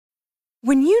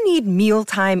When you need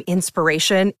mealtime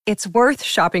inspiration, it's worth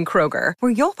shopping Kroger,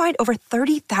 where you'll find over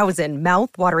 30,000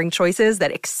 mouth-watering choices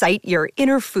that excite your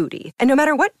inner foodie. And no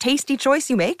matter what tasty choice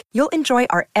you make, you'll enjoy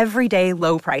our everyday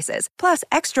low prices, plus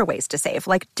extra ways to save,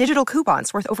 like digital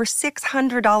coupons worth over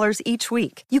 $600 each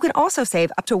week. You can also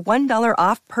save up to $1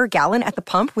 off per gallon at the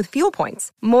pump with fuel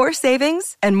points. More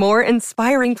savings and more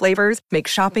inspiring flavors make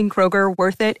shopping Kroger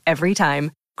worth it every time.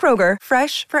 Kroger,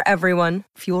 fresh for everyone.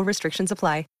 Fuel restrictions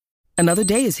apply. Another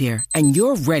day is here, and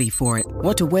you're ready for it.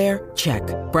 What to wear? Check.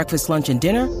 Breakfast, lunch, and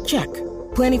dinner? Check.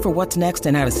 Planning for what's next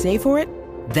and how to save for it?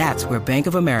 That's where Bank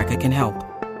of America can help.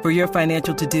 For your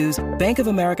financial to-dos, Bank of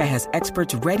America has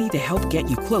experts ready to help get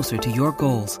you closer to your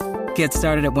goals. Get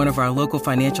started at one of our local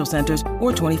financial centers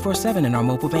or 24/7 in our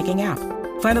mobile banking app.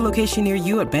 Find a location near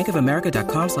you at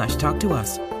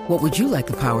bankofamerica.com/talktous. What would you like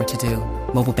the power to do?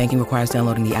 Mobile banking requires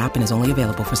downloading the app and is only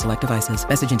available for select devices.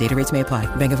 Message and data rates may apply.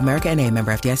 Bank of America N.A.,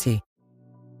 member FDIC.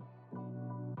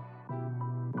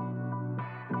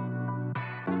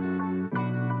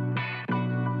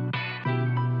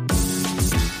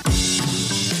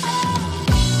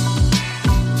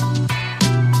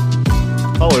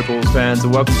 Hello, Bulls fans,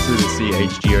 and welcome to the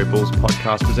CHGO Bulls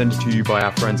podcast presented to you by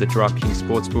our friends at DraftKings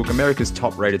Sportsbook, America's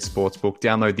top-rated sportsbook.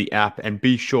 Download the app and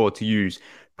be sure to use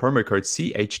promo code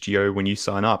CHGO when you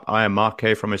sign up. I am Mark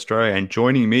Kay from Australia, and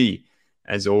joining me,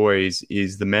 as always,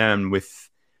 is the man with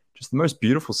just the most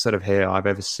beautiful set of hair I've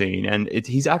ever seen. And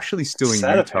he's actually still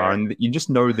in Utah, and you just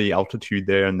know the altitude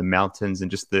there and the mountains and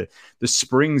just the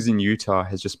springs in Utah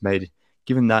has just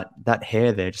given that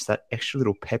hair there, just that extra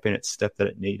little pep in its step that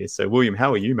it needed. So, William,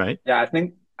 how are you, mate? Yeah, I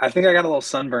think I got a little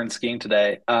sunburn skiing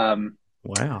today.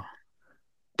 Wow.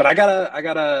 But I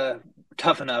gotta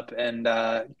toughen up and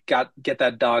get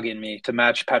that dog in me to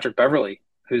match Patrick Beverley,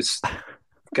 who's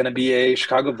going to be a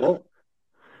Chicago Bull.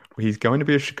 He's going to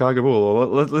be a Chicago Bull.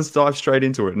 Let's dive straight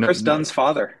into it. Chris Dunn's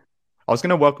father. I was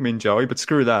going to welcome in Joey, but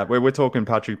screw that. We're talking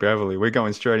Patrick Beverley. We're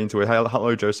going straight into it.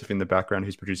 Hello, Joseph in the background,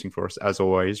 who's producing for us as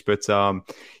always. But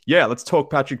yeah, let's talk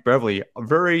Patrick Beverley.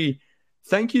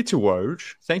 Thank you to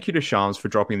Woj. Thank you to Shams for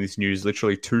dropping this news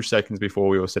literally 2 seconds before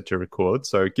we were set to record.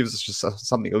 So it gives us just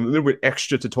something a little bit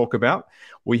extra to talk about.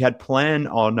 We had planned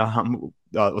on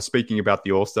speaking about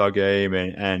the All-Star game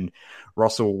and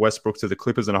Russell Westbrook to the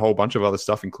Clippers and a whole bunch of other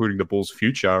stuff, including the Bulls'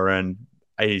 future. And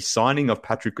a signing of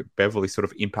Patrick Beverley sort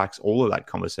of impacts all of that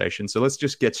conversation. So let's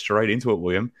just get straight into it,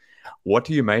 William. What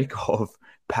do you make of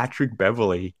Patrick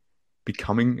Beverley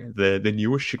becoming the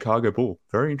newest Chicago Bull?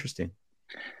 Very interesting.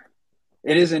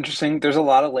 It is interesting. There's a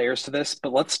lot of layers to this,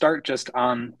 but let's start just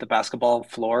on the basketball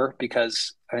floor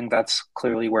because I think that's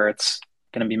clearly where it's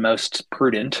going to be most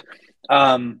prudent.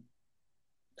 I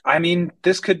mean,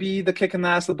 this could be the kick in the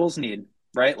ass the Bulls need,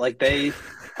 right? Like they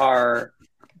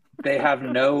have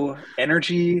no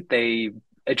energy. It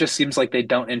just seems like they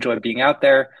don't enjoy being out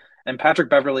there. And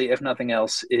Patrick Beverley, if nothing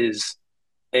else, is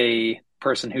a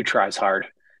person who tries hard.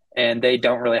 And they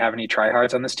don't really have any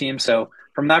tryhards on this team. So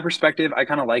from that perspective, I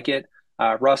kind of like it.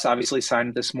 Russ obviously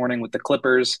signed this morning with the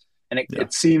Clippers. And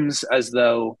it seems as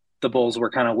though the Bulls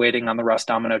were kind of waiting on the Russ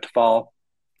domino to fall.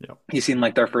 Yeah. He seemed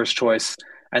like their first choice.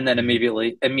 And then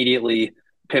immediately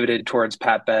pivoted towards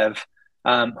Pat Bev.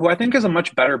 Who I think is a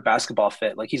much better basketball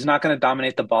fit. Like he's not going to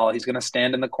dominate the ball. He's going to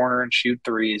stand in the corner and shoot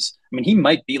threes. I mean, he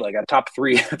might be like a top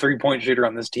three-point shooter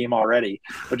on this team already,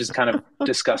 which is kind of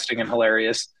disgusting and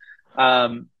hilarious.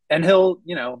 And he'll,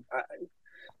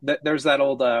 there's that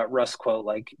old Russ quote,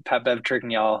 like Pat Bev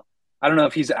tricking y'all. I don't know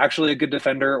if he's actually a good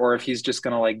defender or if he's just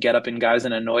going to like get up in guys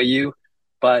and annoy you.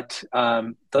 But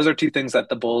those are two things that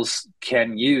the Bulls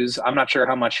can use. I'm not sure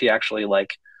how much he actually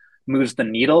like moves the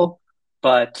needle.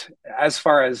 But as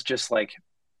far as just like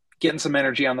getting some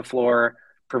energy on the floor,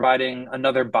 providing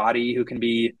another body who can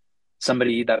be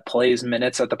somebody that plays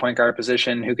minutes at the point guard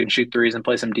position, who can shoot threes and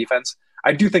play some defense,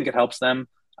 I do think it helps them.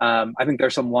 I think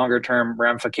there's some longer term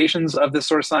ramifications of this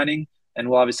sort of signing, and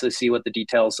we'll obviously see what the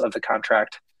details of the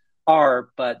contract are.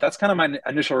 But that's kind of my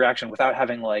initial reaction without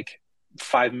having like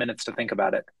 5 minutes to think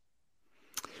about it.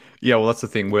 Yeah, well, that's the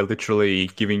thing. We're literally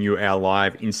giving you our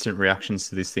live instant reactions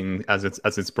to this thing as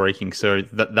it's breaking. So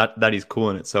that is cool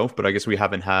in itself. But I guess we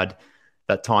haven't had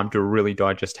that time to really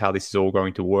digest how this is all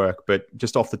going to work. But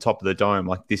just off the top of the dome,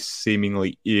 like this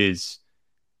seemingly is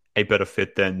a better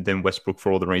fit than Westbrook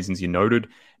for all the reasons you noted.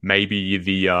 Maybe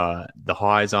the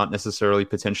highs aren't necessarily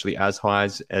potentially as high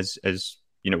as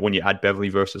when you add Beverley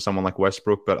versus someone like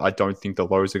Westbrook, but I don't think the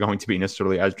lows are going to be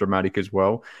necessarily as dramatic as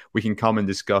well. We can come and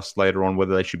discuss later on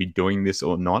whether they should be doing this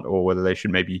or not, or whether they should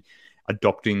maybe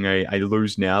adopting a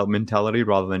lose now mentality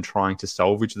rather than trying to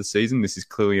salvage the season. This is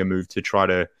clearly a move to try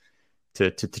to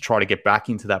to try to get back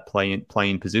into that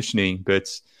playing positioning. But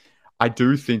I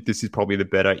do think this is probably the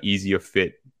better, easier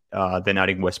fit than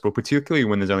adding Westbrook, particularly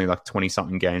when there's only like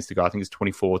 20-something games to go. I think it's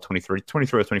 23 or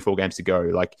 24 games to go.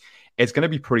 Like, it's going to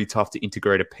be pretty tough to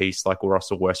integrate a piece like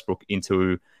Russell Westbrook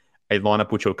into a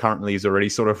lineup which currently is already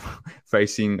sort of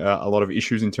facing a lot of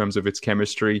issues in terms of its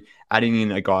chemistry. Adding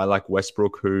in a guy like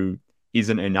Westbrook, who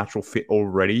isn't a natural fit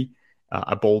already,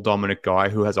 a ball-dominant guy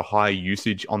who has a higher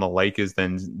usage on the Lakers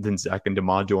than Zach and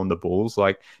DeMar do on the Bulls.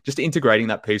 Like, just integrating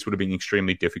that piece would have been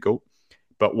extremely difficult.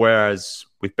 But whereas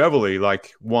with Beverley,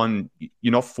 like, one,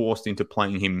 you're not forced into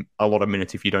playing him a lot of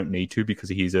minutes if you don't need to because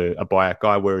he's a buyout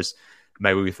guy. Whereas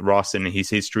maybe with Russ and his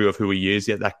history of who he is,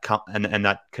 and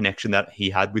that connection that he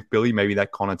had with Billy, maybe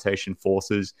that connotation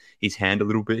forces his hand a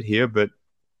little bit here. But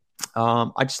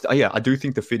I do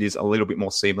think the fit is a little bit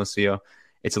more seamless here.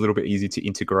 It's a little bit easy to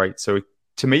integrate. So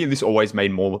to me, this always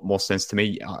made more sense to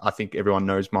me. I think everyone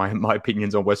knows my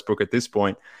opinions on Westbrook at this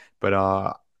point, but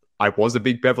I was a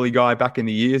big Beverley guy back in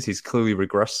the years. He's clearly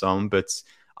regressed some, but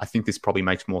I think this probably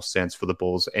makes more sense for the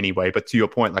Bulls anyway. But to your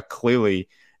point, like, clearly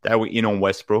they were in on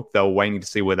Westbrook. They were waiting to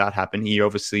see where that happened. He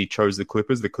obviously chose the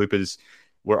Clippers. The Clippers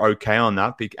were okay on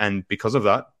that. And because of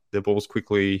that, the Bulls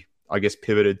quickly, I guess,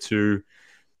 pivoted to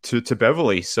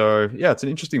Beverley. So, yeah, it's an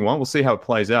interesting one. We'll see how it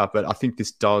plays out. But I think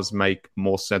this does make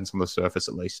more sense on the surface,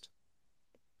 at least.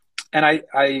 And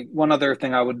I one other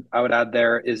thing I would add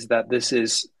there is that this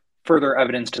is further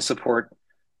evidence to support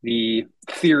the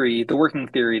working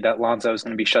theory that Lonzo is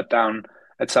going to be shut down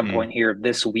at some point here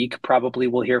this week. Probably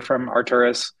we'll hear from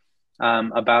Arturas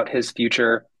about his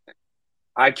future.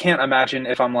 I can't imagine,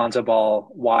 if I'm Lonzo Ball,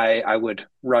 why I would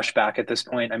rush back at this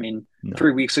point. I mean,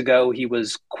 3 weeks ago, he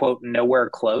was, quote, nowhere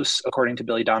close, according to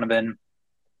Billy Donovan.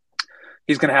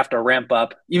 He's going to have to ramp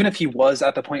up. Even if he was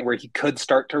at the point where he could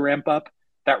start to ramp up,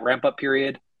 that ramp up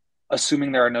period,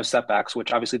 assuming there are no setbacks,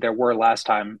 which obviously there were last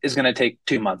time, is going to take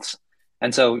 2 months.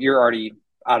 And so you're already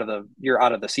out of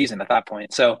the season at that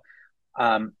point. So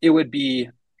it would be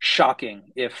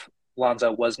shocking if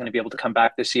Lonzo was going to be able to come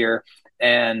back this year.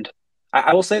 And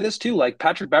I will say this too, like,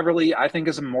 Patrick Beverley, I think,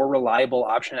 is a more reliable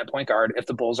option at point guard if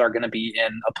the Bulls are going to be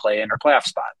in a play-in or playoff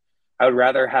spot. I would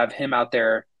rather have him out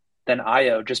there than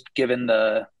Ayo, just given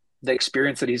the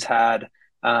experience that he's had,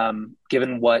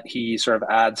 given what he sort of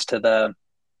adds to the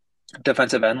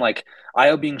defensive end. Like,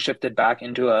 Ayo being shifted back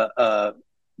into a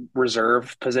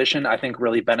reserve position, I think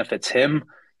really benefits him.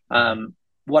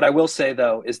 What I will say,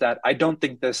 though, is that I don't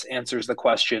think this answers the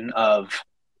question of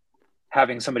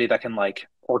having somebody that can, like,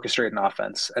 orchestrate an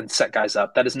offense and set guys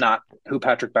up. That is not who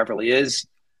Patrick Beverley is.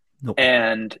 Nope.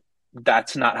 And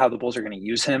that's not how the Bulls are going to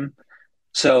use him.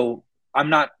 So I'm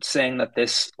not saying that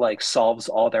this, like, solves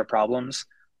all their problems,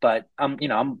 but I'm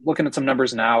looking at some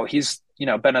numbers now. He's,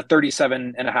 been a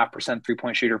 37.5%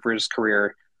 3-point shooter for his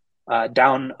career,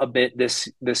 down a bit this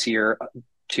year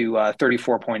to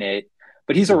 34.8,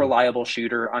 but he's a reliable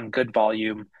shooter on good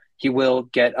volume. He will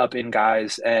get up in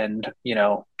guys and,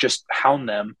 just hound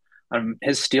them.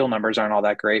 His steal numbers aren't all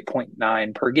that great,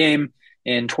 0.9 per game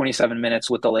in 27 minutes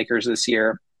with the Lakers this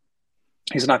year.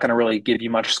 He's not going to really give you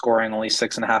much scoring, only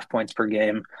 6.5 points per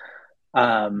game.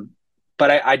 But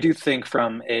I do think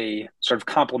from a sort of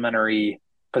complementary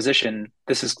position,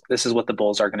 this is what the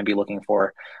Bulls are going to be looking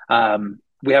for.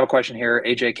 We have a question here.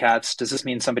 AJ Katz, does this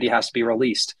mean somebody has to be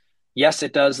released? Yes,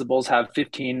 it does. The Bulls have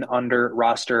 15 under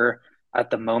roster at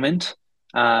the moment.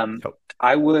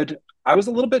 I was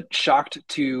a little bit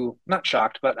not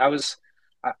shocked, but I was,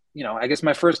 I guess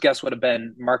my first guess would have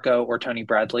been Marco or Tony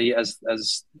Bradley as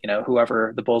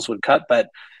whoever the Bulls would cut. But,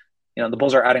 the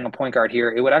Bulls are adding a point guard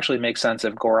here. It would actually make sense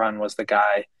if Goran was the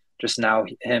guy. Just now,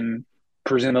 him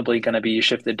presumably going to be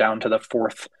shifted down to the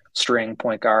fourth string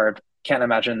point guard. Can't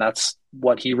imagine that's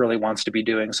what he really wants to be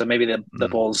doing. So maybe the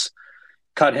Bulls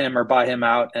cut him or buy him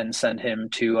out and send him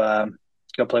to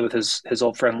go play with his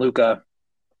old friend Luka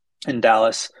in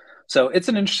Dallas. So it's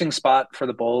an interesting spot for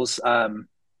the Bulls.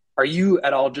 Are you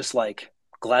at all just, like,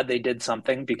 glad they did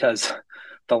something? Because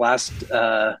the last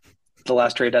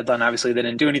trade deadline, obviously they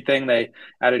didn't do anything. They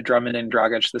added Drummond and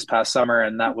Dragic this past summer,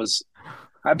 and that was.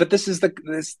 But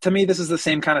to me, this is the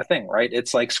same kind of thing, right?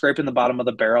 It's like scraping the bottom of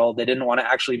the barrel. They didn't want to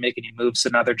actually make any moves, so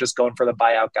now they're just going for the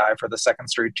buyout guy for the second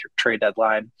straight trade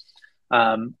deadline.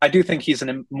 I do think he's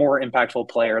a more impactful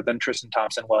player than Tristan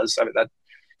Thompson was. I mean, that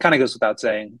kind of goes without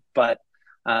saying. But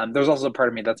there's also a part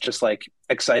of me that's just, like,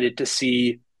 excited to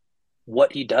see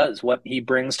what he does, what he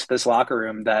brings to this locker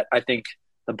room that I think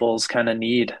the Bulls kind of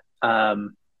need,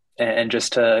 and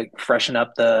just to freshen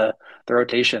up the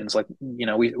rotations. Like,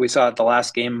 we saw it the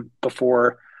last game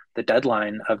before the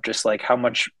deadline of just, like, how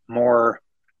much more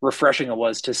refreshing it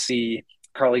was to see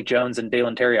Carly Jones and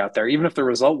Dalen Terry out there, even if the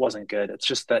result wasn't good. It's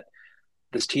just that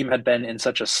this team had been in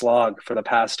such a slog for the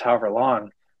past however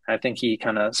long. I think he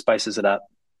kind of spices it up.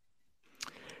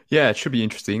 Yeah, it should be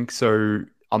interesting. So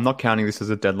I'm not counting this as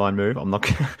a deadline move. I'm not.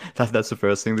 That's the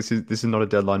first thing. This is not a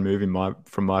deadline move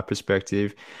from my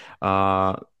perspective.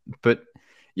 But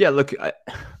yeah, look,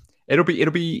 it'll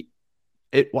be.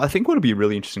 I think what'll be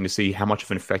really interesting to see how much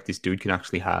of an effect this dude can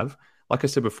actually have. Like I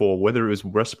said before, whether it was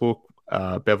Westbrook,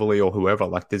 Beverly, or whoever,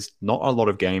 like there's not a lot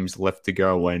of games left to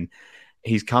go when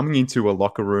he's coming into a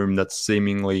locker room that's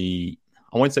seemingly,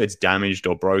 I won't say it's damaged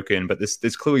or broken, but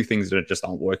there's clearly things that just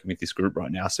aren't working with this group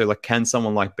right now. So like, can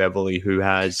someone like Beverly, who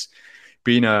has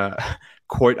been a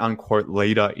quote unquote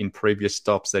leader in previous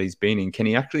stops that he's been in, can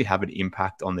he actually have an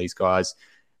impact on these guys?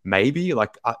 Maybe.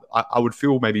 Like I would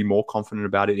feel maybe more confident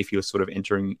about it if he was sort of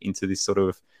entering into this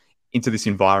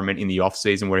environment in the off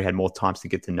season where he had more times to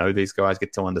get to know these guys,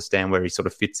 get to understand where he sort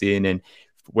of fits in and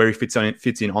where he fits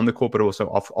in on the court, but also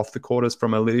off the court as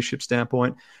from a leadership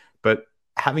standpoint. But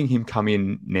having him come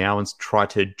in now and try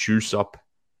to juice up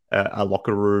a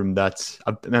locker room that's,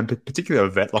 particularly a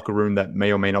vet locker room that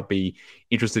may or may not be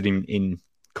interested in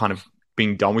kind of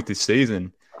being done with this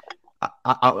season,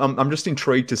 I'm just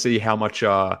intrigued to see how much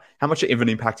of an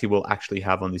impact he will actually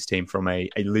have on this team from a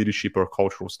leadership or a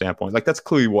cultural standpoint. Like that's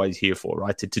clearly what he's here for,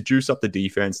 right? To juice up the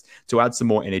defense, to add some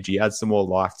more energy, add some more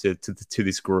life to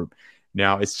this group.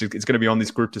 Now it's going to be on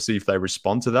this group to see if they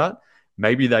respond to that.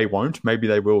 Maybe they won't. Maybe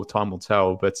they will. Time will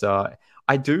tell. But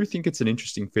I do think it's an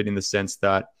interesting fit in the sense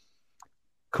that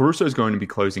Caruso is going to be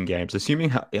closing games. Assuming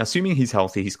he's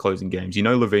healthy, he's closing games.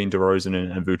 LaVine, DeRozan,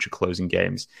 and Vooch are closing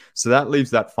games. So that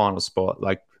leaves that final spot.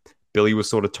 Like Billy was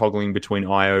sort of toggling between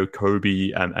Io,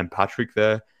 Kobe, and Patrick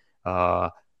there.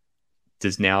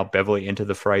 Does now Beverly enter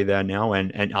the fray there now?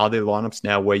 And are there lineups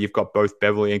now where you've got both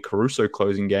Beverly and Caruso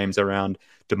closing games around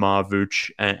DeMar,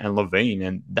 Vooch, and LaVine?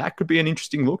 And that could be an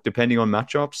interesting look depending on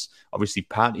matchups. Obviously,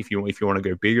 Pat, if you want to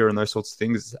go bigger and those sorts of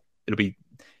things, it'll be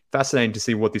fascinating to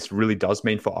see what this really does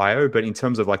mean for Io. But in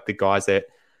terms of like the guys that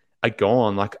are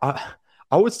gone, like I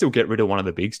would still get rid of one of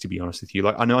the bigs, to be honest with you.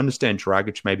 Like I understand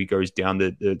Dragic maybe goes down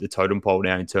the totem pole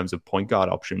now in terms of point guard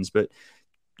options, but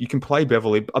you can play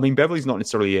Beverly. I mean, Beverly's not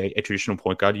necessarily a traditional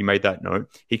point guard. You made that note.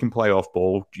 He can play off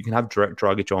ball. You can have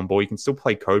Dragic on ball. You can still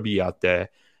play Kobe out there.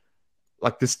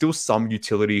 Like there's still some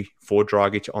utility for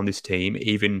Dragic on this team,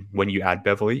 even when you add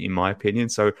Beverly, in my opinion.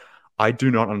 So I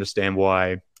do not understand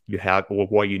why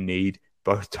you need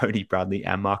both Tony Bradley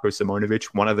and Marko Simonovic.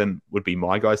 One of them would be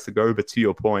my guys to go, but to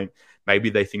your point, maybe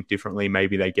they think differently.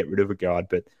 Maybe they get rid of a guard,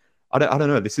 but I don't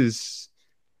know.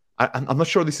 I'm not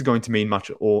sure this is going to mean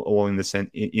much all in the sense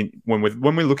when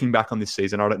we're looking back on this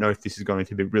season. I don't know if this is going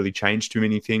to be really change too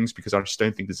many things because I just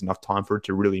don't think there's enough time for it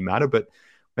to really matter. But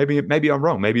maybe I'm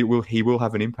wrong. Maybe he will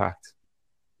have an impact.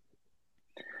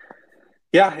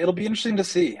 Yeah, it'll be interesting to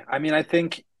see. I mean, I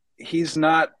think he's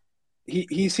not.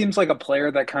 He seems like a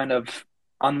player that kind of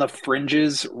on the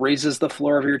fringes raises the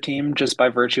floor of your team just by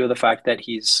virtue of the fact that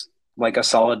he's like a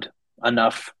solid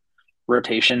enough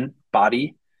rotation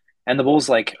body. And the Bulls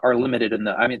are limited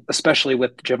especially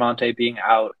with Javonte being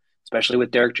out, especially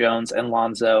with Derek Jones and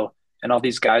Lonzo and all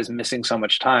these guys missing so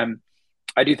much time.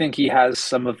 I do think he has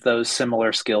some of those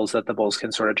similar skills that the Bulls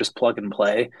can sort of just plug and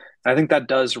play. And I think that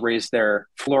does raise their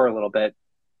floor a little bit.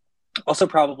 Also,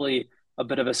 probably a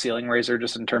bit of a ceiling raiser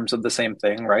just in terms of the same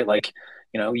thing, right?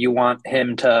 You want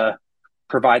him to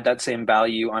provide that same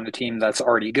value on a team that's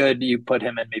already good. You put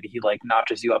him in, maybe he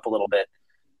notches you up a little bit.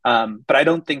 But I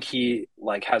don't think he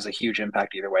has a huge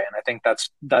impact either way. And I think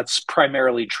that's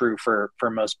primarily true for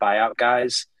most buyout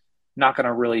guys. Not going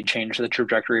to really change the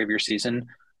trajectory of your season.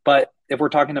 But if we're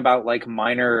talking about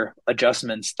minor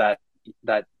adjustments that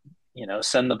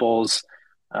send the Bulls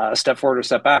a step forward or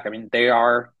step back, I mean, they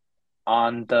are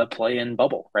on the play-in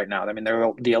bubble right now. I mean,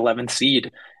 they're the 11th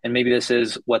seed, and maybe this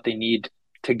is what they need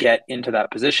to get into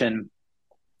that position.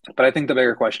 But I think the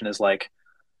bigger question is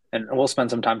and we'll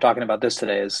spend some time talking about this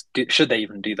today, should they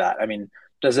even do that? I mean,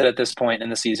 does it at this point in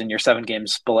the season, you're 7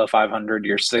 games below 500,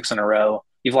 you're 6 in a row,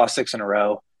 you've lost 6 in a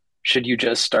row. Should you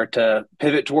just start to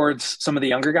pivot towards some of the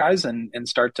younger guys and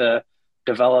start to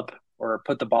develop or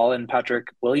put the ball in Patrick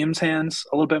Williams' hands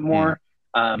a little bit more?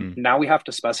 Now we have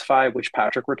to specify which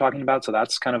Patrick we're talking about, so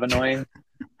that's kind of annoying.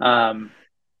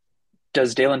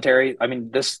 Does Dalen Terry, I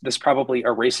mean, this probably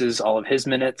erases all of his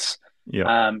minutes.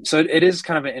 Yeah. So it is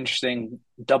kind of an interesting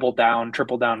double down,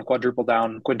 triple down, quadruple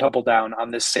down, quintuple down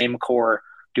on this same core,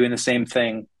 doing the same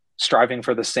thing, striving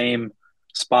for the same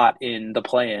spot in the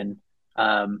play-in.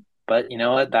 But you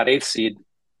know what? That 8th seed,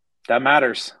 that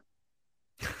matters.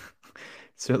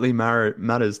 certainly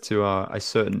matters to a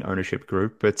certain ownership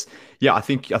group. But yeah,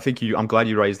 I'm glad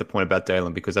you raised the point about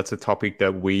Dalen, because that's a topic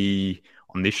that we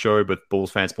on this show, but Bulls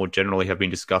fans more generally, have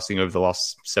been discussing over the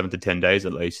last 7 to 10 days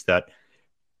at least. That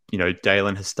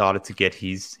Dalen has started to get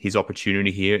his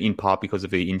opportunity here, in part because of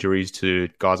the injuries to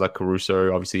guys like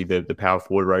Caruso. Obviously, the power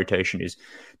forward rotation is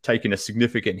taking a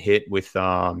significant hit with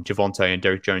Javonte and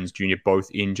Derrick Jones Jr. both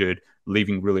injured,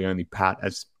 leaving really only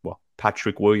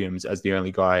Patrick Williams as the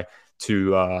only guy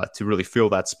to really fill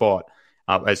that spot,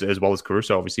 as well as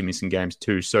Caruso obviously missing games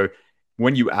too. So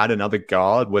when you add another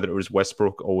guard, whether it was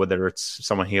Westbrook or whether it's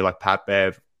someone here like Pat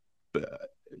Bev,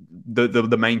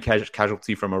 the main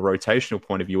casualty from a rotational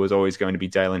point of view is always going to be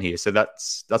Dalen here. So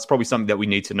that's probably something that we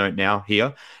need to note now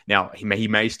here. Now, he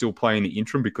may still play in the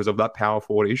interim because of that power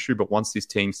forward issue, but once this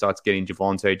team starts getting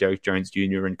Javonte, Derrick Jones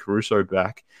Jr. and Caruso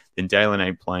back, then Dalen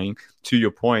ain't playing. To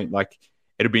your point, like,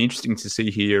 it'll be interesting to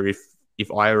see here if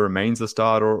Ayo remains the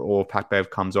starter or Pat Bev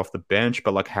comes off the bench,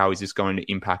 but like, how is this going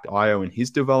to impact Ayo and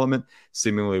his development?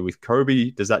 Similarly with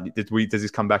Kobe, does this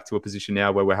come back to a position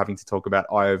now where we're having to talk about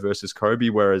Ayo versus Kobe,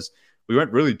 whereas we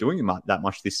weren't really doing that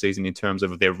much this season in terms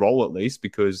of their role, at least,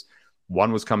 because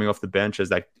one was coming off the bench as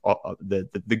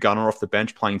the gunner off the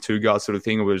bench playing two guards sort of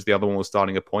thing, whereas the other one was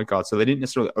starting a point guard. So they didn't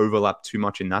necessarily overlap too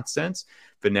much in that sense,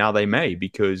 but now they may,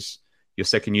 because your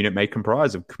second unit may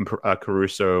comprise of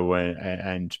Caruso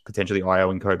and potentially Ayo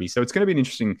and Kobe. So it's going to be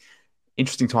an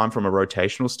interesting time from a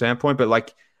rotational standpoint. But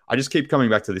like, I just keep coming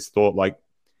back to this thought, like,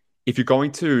 if you're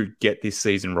going to get this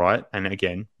season right, and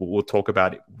again, we'll talk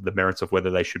about the merits of whether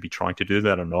they should be trying to do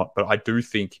that or not, but I do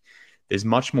think there's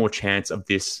much more chance of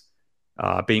this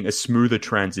being a smoother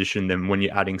transition than when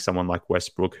you're adding someone like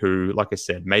Westbrook, who, like I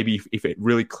said, maybe if it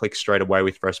really clicks straight away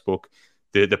with Westbrook,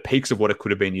 the peaks of what it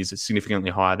could have been is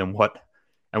significantly higher than what.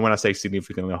 And when I say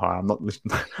significantly high,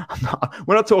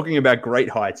 we're not talking about great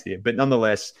heights here, but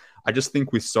nonetheless, I just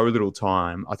think with so little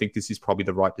time, I think this is probably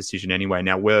the right decision anyway.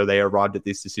 Now, whether they arrived at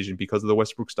this decision because of the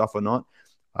Westbrook stuff or not,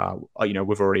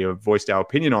 we've already voiced our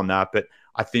opinion on that, but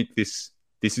I think this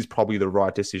is probably the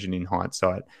right decision in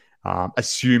hindsight,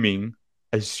 assuming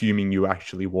you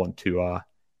actually want to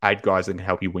add guys that can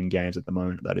help you win games at the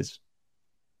moment, that is.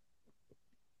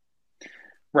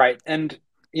 Right. And,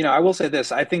 I will say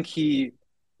this. I think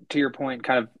to your point,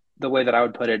 kind of the way that I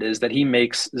would put it is that he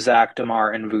makes Zach,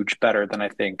 DeMar, and Vooch better than I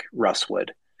think Russ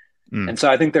would. And so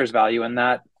I think there's value in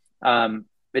that.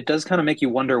 It does kind of make you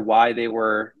wonder why they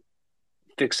were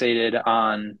fixated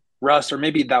on Russ, or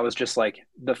maybe that was just like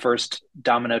the first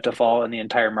domino to fall in the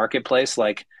entire marketplace.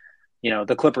 Like,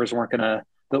 the Clippers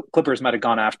might have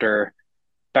gone after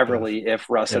Beverly if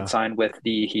Russ had signed with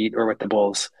the Heat or with the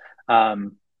Bulls.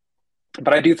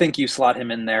 But I do think you slot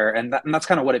him in there, and that's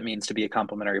kind of what it means to be a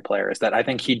complementary player, is that I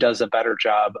think he does a better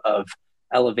job of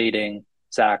elevating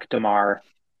Zach, DeMar,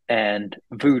 and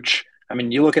Vooch. I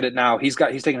mean, you look at it now, he's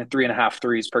taking 3.5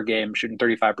 threes per game, shooting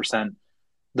 35%.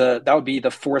 That would be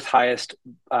the fourth highest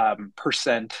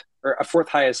percent, or a fourth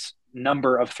highest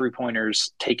number of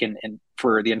 3-pointers taken in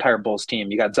for the entire Bulls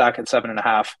team. You got Zach at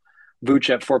 7.5, Vooch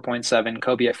at 4.7,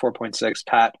 Kobe at 4.6,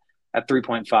 Pat at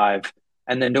 3.5,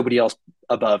 and then nobody else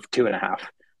above 2.5.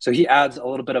 So he adds a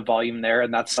little bit of volume there,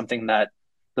 and that's something that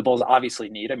the Bulls obviously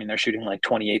need. I mean, they're shooting like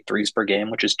 28 threes per game,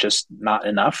 which is just not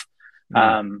enough.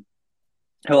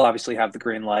 He'll obviously have the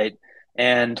green light.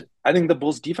 And I think the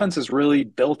Bulls defense is really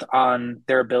built on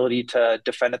their ability to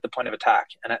defend at the point of attack.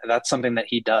 And that's something that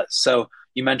he does. So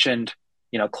you mentioned,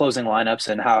 closing lineups,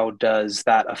 and how does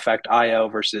that affect Ayo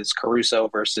versus Caruso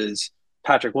versus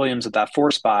Patrick Williams at that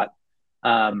 4 spot?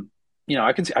 I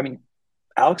can see,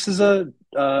 Alex is a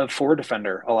forward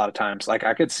defender a lot of times. Like,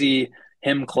 I could see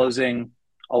him closing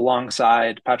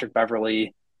alongside Patrick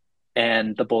Beverly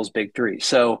and the Bulls' big three.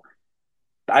 So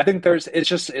I think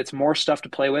it's more stuff to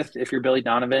play with if you're Billy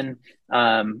Donovan.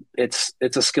 It's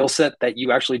a skill set that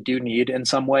you actually do need in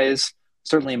some ways,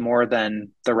 certainly more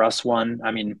than the Russ one.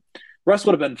 I mean, Russ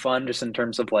would have been fun just in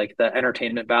terms of like the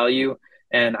entertainment value.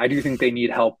 And I do think they need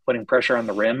help putting pressure on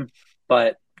the rim,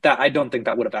 but I don't think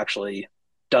that would have actually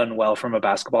done well from a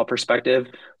basketball perspective.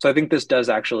 So I think this does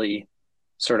actually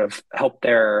sort of help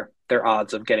their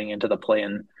odds of getting into the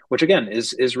play-in, which again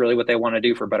is really what they want to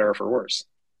do, for better or for worse.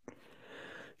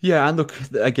 Yeah, and look,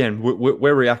 again,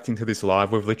 we're reacting to this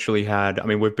live. We've literally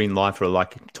we've been live for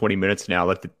like 20 minutes now.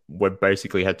 Like, we've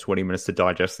basically had 20 minutes to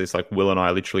digest this. Like, Will and I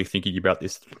are literally thinking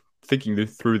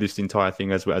through this entire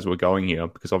thing as we're going here,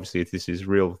 because obviously this is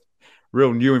real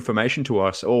new information to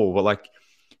us all. But like,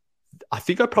 I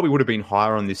think I probably would have been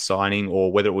higher on this signing,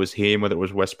 or whether it was him, whether it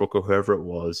was Westbrook or whoever it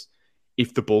was,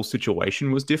 if the Bulls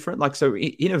situation was different. Like, so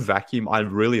in a vacuum, I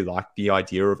really like the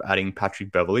idea of adding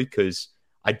Patrick Beverly, because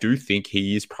I do think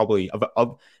he is probably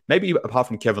maybe apart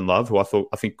from Kevin Love, who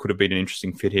I think could have been an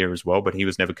interesting fit here as well, but he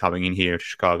was never coming in here to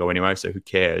Chicago anyway, so who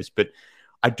cares? But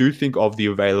I do think of the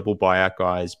available buyout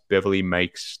guys, Beverley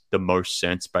makes the most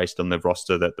sense based on the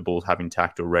roster that the Bulls have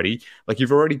intact already. Like,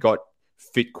 you've already got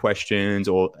fit questions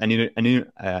or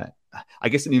I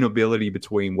guess an inability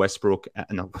between Westbrook,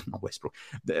 not Westbrook,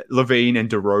 Levine and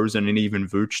DeRozan and even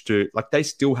Vooch to, like, they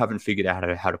still haven't figured out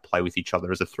how to play with each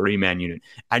other as a three-man unit.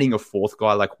 Adding a fourth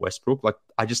guy like Westbrook, like,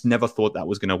 I just never thought that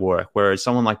was going to work. Whereas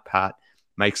someone like Pat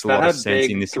makes a lot of sense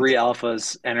in this. Three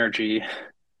alphas energy.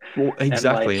 Well,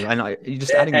 exactly. And you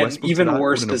just adding Westbrook even to that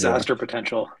worse disaster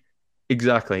potential.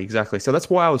 Exactly. So that's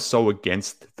why I was so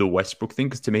against the Westbrook thing,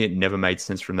 because to me, it never made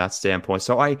sense from that standpoint.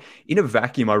 So in a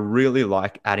vacuum, I really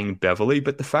like adding Beverley,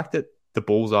 but the fact that the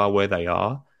Bulls are where they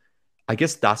are, I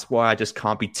guess that's why I just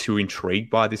can't be too intrigued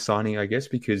by this signing, I guess,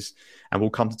 because, and we'll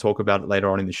come to talk about it later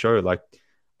on in the show, like,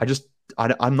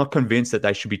 I'm not convinced that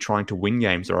they should be trying to win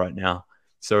games right now.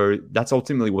 So that's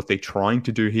ultimately what they're trying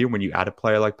to do here when you add a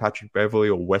player like Patrick Beverley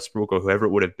or Westbrook or whoever it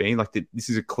would have been. Like, this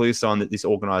is a clear sign that this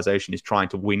organization is trying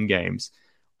to win games.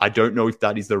 I don't know if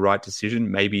that is the right decision.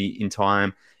 Maybe in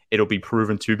time it'll be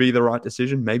proven to be the right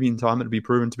decision. Maybe in time it'll be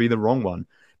proven to be the wrong one.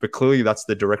 But clearly that's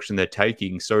the direction they're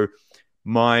taking. So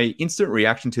my instant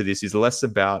reaction to this is less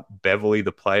about Beverley,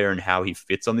 the player, and how he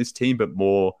fits on this team, but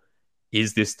more,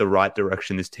 is this the right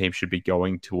direction this team should be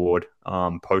going toward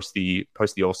post the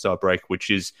All-Star break, which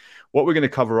is what we're going to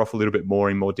cover off a little bit more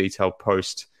in more detail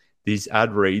post these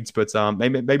ad reads. But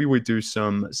maybe we do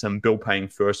some bill paying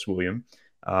first, William,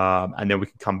 and then we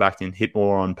can come back and hit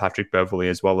more on Patrick Beverley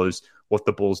as well as what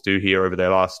the Bulls do here over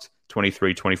their last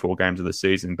 23, 24 games of the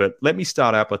season. But let me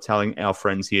start out by telling our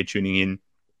friends here tuning in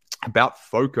about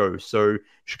FOCO. So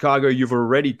Chicago, you've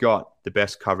already got the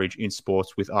best coverage in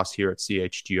sports with us here at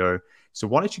CHGO. So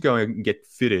why don't you go and get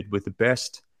fitted with the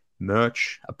best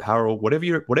merch, apparel,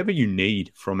 whatever you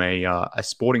need from a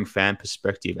sporting fan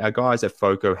perspective. Our guys at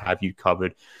FOCO have you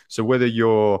covered. So whether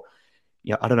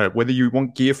whether you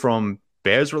want gear from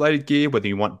Bears-related gear, whether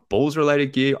you want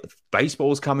Bulls-related gear,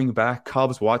 baseball's coming back,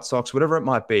 Cubs, White Sox, whatever it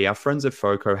might be, our friends at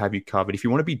FOCO have you covered. If you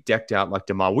want to be decked out like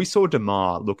DeMar, we saw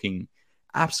DeMar looking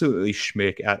absolutely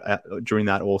schmick during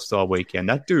that All-Star weekend.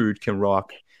 That dude can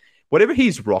rock. Whatever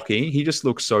he's rocking, he just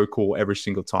looks so cool every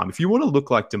single time. If you want to look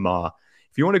like DeMar,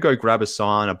 if you want to go grab a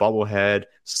sign, a bobblehead,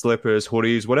 slippers,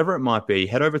 hoodies, whatever it might be,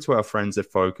 head over to our friends at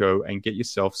FOCO and get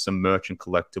yourself some merch and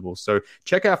collectibles. So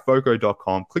check out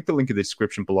FOCO.com. Click the link in the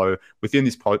description below within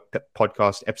this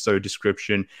podcast episode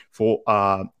description for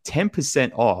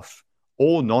 10% off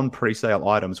all non-presale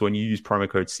items when you use promo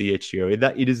code CHGO.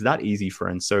 It is that easy,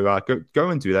 friends. So go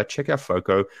and do that. Check out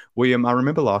FOCO. William, I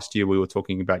remember last year we were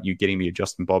talking about you getting me a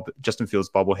Justin Fields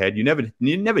bobblehead. You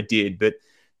never did, but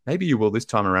maybe you will this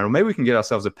time around. Or maybe we can get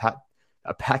ourselves a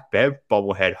Pat Bev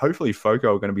bobblehead. Hopefully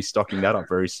FOCO are going to be stocking that up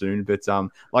very soon. But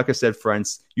like I said,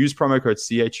 friends, use promo code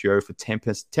CHGO for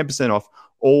 10% off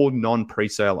all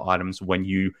non-presale items when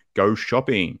you go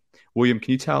shopping. William,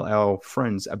 can you tell our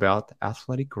friends about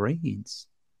Athletic Greens?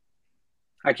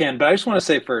 I can, but I just want to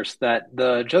say first that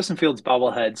the Justin Fields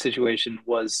bobblehead situation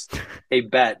was a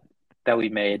bet that we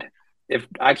made. If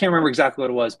I can't remember exactly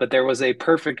what it was, but there was a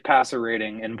perfect passer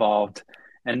rating involved,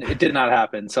 and it did not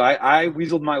happen. So I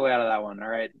weaseled my way out of that one. All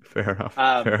right. Fair enough.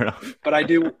 But I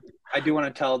do want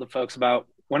to tell the folks about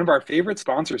one of our favorite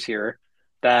sponsors here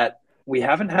that we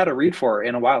haven't had a read for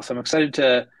in a while. So I'm excited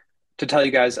to tell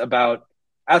you guys about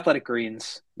Athletic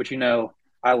Greens, which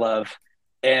I love,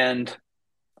 and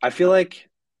I feel like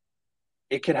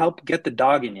it could help get the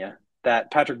dog in you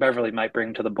that Patrick Beverley might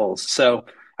bring to the Bulls. So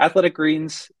Athletic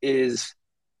Greens is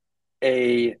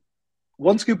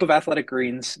one scoop of Athletic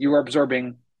Greens. You are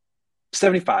absorbing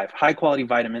 75 high-quality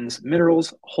vitamins,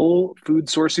 minerals, whole food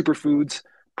source superfoods,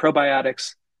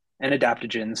 probiotics, and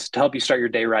adaptogens to help you start your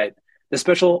day right. The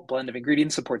special blend of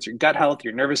ingredients supports your gut health,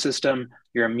 your nervous system,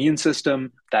 your immune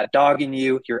system, that dog in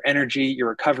you, your energy, your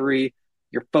recovery,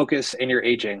 your focus, and your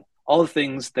aging. All the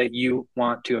things that you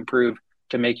want to improve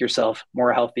to make yourself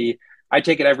more healthy. I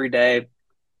take it every day.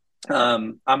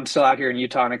 I'm still out here in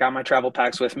Utah and I got my travel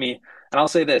packs with me. And I'll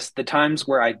say this, the times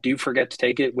where I do forget to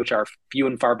take it, which are few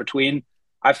and far between,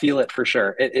 I feel it for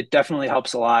sure. It definitely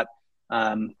helps a lot.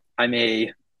 I'm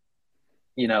a,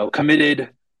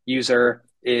 committed user.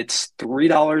 It's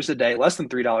 $3 a day, less than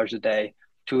 $3 a day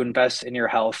to invest in your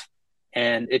health.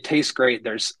 And it tastes great.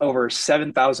 There's over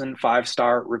 7,000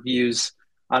 5-star reviews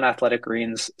on Athletic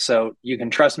Greens. So you can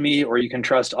trust me or you can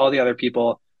trust all the other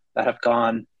people that have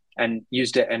gone and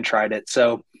used it and tried it.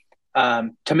 So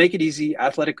to make it easy,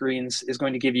 Athletic Greens is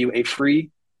going to give you a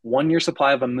free 1 year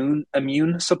supply of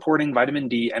immune supporting vitamin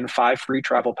D, and 5 free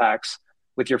travel packs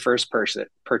with your first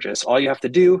purchase. All you have to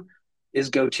do is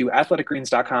go to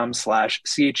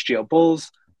athleticgreens.com/CHGO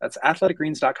Bulls. That's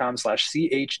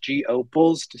athleticgreens.com/CHGO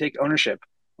Bulls to take ownership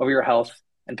over your health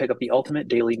and pick up the ultimate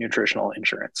daily nutritional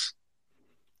insurance.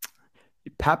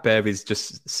 Pat Bev is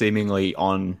just seemingly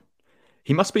on.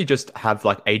 He must be just have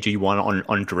like AG1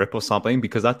 on drip or something,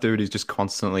 because that dude is just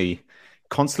constantly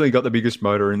got the biggest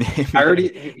motor in the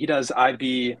NBA. He does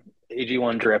IB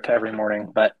AG1 drip every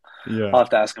morning, but Yeah. I'll have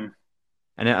to ask him.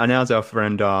 And now's our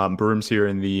friend Brooms here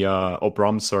in the or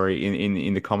Brom, sorry,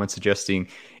 in the comments suggesting,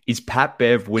 is Pat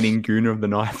Bev winning Gooner of the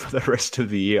Night for the rest of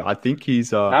the year? I think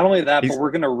he's not only that, but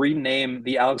we're going to rename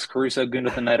the Alex Caruso Gooner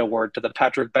of the Night award to the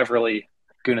Patrick Beverly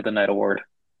Gooner of the Night award.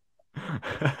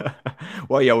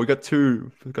 Well, yeah, we've got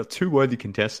two worthy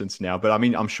contestants now, but I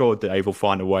mean, I'm sure Dave will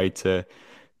find a way to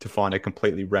find a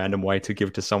completely random way to give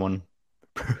it to someone.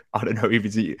 I don't know if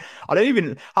it's. I don't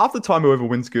even half the time whoever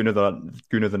wins Gooner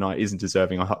of the Night isn't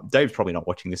deserving. Dave's probably not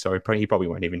watching this, so he probably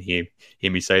won't even hear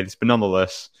me say this. But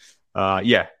nonetheless,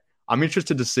 yeah, I'm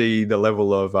interested to see the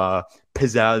level of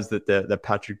pizzazz that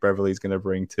Patrick Beverly is going to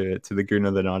bring to the Gooner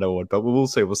of the Night award. But we'll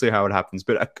see. We'll see how it happens.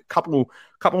 But a couple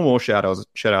more shout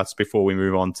outs before we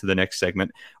move on to the next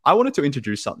segment. I wanted to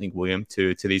introduce something, William,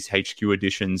 to these HQ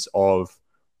editions of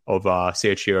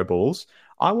CHGO Bulls.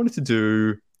 I wanted to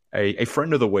do a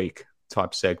friend of the week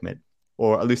type segment,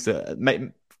 or at least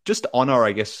just honor,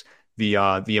 I guess, the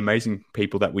amazing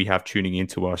people that we have tuning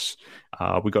into us.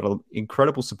 We got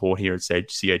incredible support here at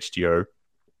CHGO.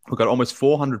 We've got almost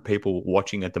 400 people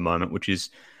watching at the moment, which is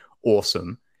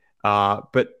awesome.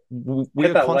 But we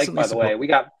hit that like, by the way. We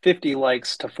got 50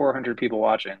 likes to 400 people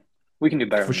watching. We can do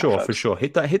better. For sure.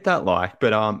 Hit that like.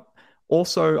 But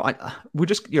also, we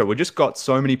just got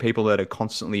so many people that are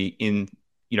constantly in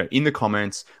the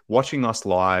comments, watching us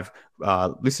live,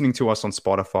 listening to us on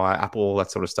Spotify, Apple, all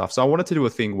that sort of stuff. So I wanted to do a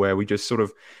thing where we just sort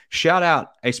of shout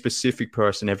out a specific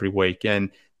person every week. And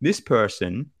this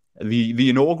person, the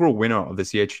inaugural winner of the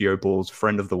CHGO Bulls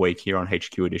Friend of the Week here on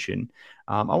HQ Edition,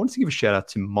 I wanted to give a shout out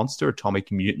to Monster Atomic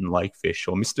Mutant Lakefish,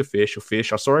 or Mr. Fish, or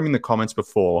Fish. I saw him in the comments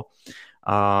before.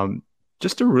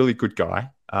 Just a really good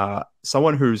guy.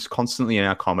 Someone who's constantly in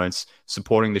our comments,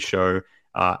 supporting the show,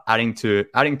 adding to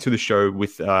the show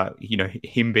with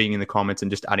him being in the comments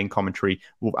and just adding commentary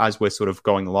as we're sort of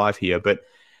going live here. But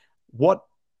what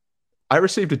I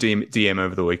received a DM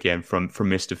over the weekend from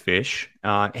Mr. Fish,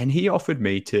 and he offered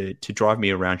me to drive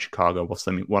me around Chicago whilst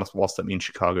I'm in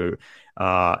Chicago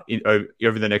over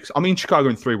the next. I'm in Chicago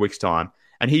in 3 weeks' time,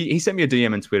 and he sent me a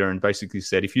DM on Twitter and basically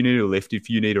said, if you need a lift, if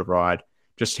you need a ride,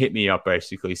 just hit me up,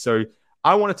 basically. So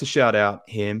I wanted to shout out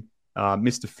him,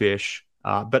 Mr. Fish.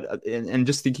 But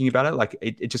just thinking about it, like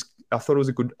I thought it was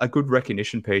a good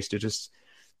recognition piece to just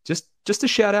to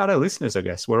shout out our listeners. I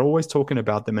guess we're always talking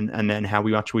about them and then how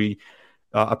much we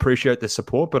appreciate the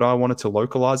support, but I wanted to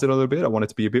localize it a little bit. I wanted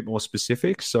to be a bit more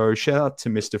specific. So shout out to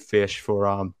Mr. Fish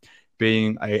for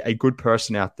being a good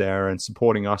person out there and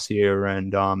supporting us here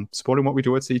and supporting what we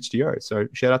do at CHGO. So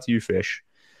shout out to you, Fish.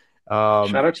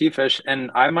 Shout out to you, Fish,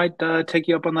 and I might take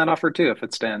you up on that offer too if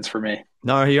it stands for me.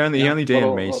 No, he only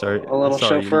DM'd me, so a little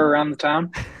chauffeur around the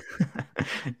town.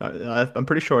 I'm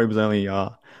pretty sure he was only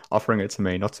offering it to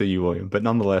me, not to you, William. But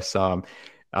nonetheless, look,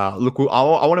 I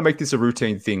want to make this a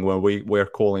routine thing where we're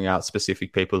calling out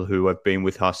specific people who have been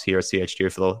with us here at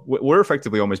CHGO we're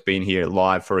effectively almost been here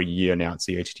live for a year now at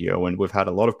CHGO, and we've had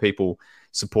a lot of people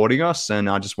supporting us, and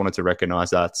I just wanted to recognize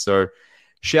that. So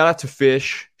shout out to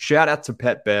Fish, shout out to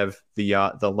Pat Bev,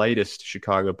 the latest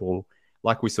Chicago Bull,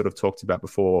 like we sort of talked about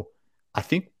before. I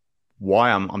think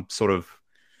why I'm sort of,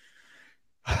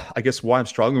 I guess why I'm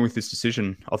struggling with this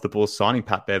decision of the Bulls signing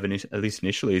Pat Bev, at least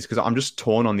initially, is because I'm just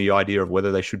torn on the idea of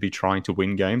whether they should be trying to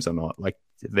win games or not. Like,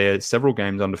 they're several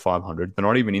games under 500. They're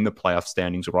not even in the playoff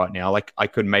standings right now. Like, I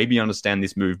could maybe understand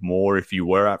this move more if you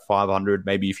were at 500,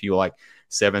 maybe if you were like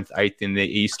 7th, 8th in the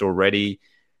East already.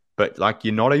 But like,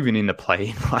 you're not even in the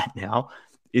play-in right now.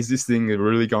 Is this thing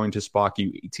really going to spark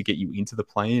you to get you into the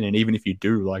play-in? And even if you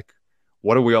do, like,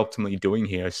 what are we ultimately doing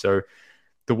here? So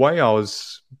the way I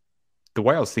was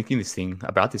thinking this thing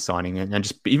about this signing, and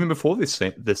just even before this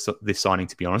signing,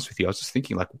 to be honest with you, I was just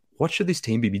thinking, like, what should this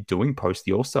team be doing post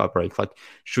the All-Star break? Like,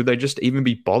 should they just even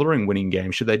be bothering winning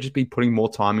games? Should they just be putting more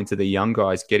time into the young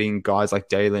guys, getting guys like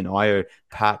Dalen, Ayo,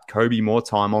 Pat, Kobe more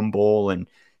time on ball, and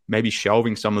maybe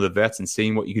shelving some of the vets and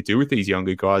seeing what you could do with these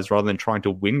younger guys rather than trying to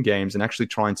win games and actually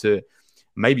trying to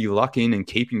maybe luck in and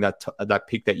keeping that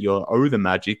pick that you owe the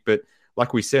Magic. But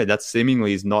like we said, that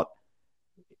seemingly not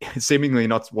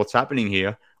what's happening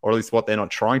here. or at least what they're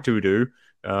not trying to do.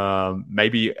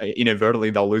 Maybe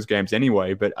inadvertently they'll lose games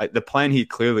anyway, but the plan here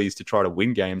clearly is to try to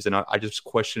win games, and I just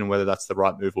question whether that's the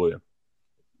right move, William.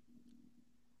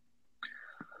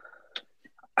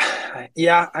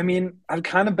 Yeah, I mean, I've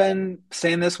kind of been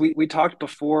saying this. We talked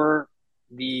before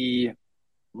the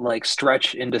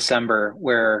stretch in December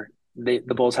where the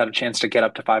Bulls had a chance to get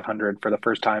up to 500 for the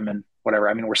first time and whatever.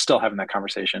 I mean, we're still having that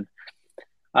conversation.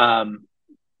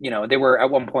 They were at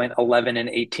one point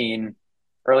 11-18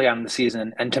 early on in the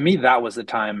season, and to me, that was the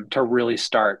time to really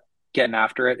start getting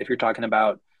after it. If you're talking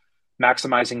about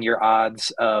maximizing your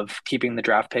odds of keeping the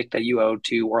draft pick that you owe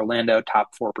to Orlando,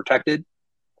 top 4 protected.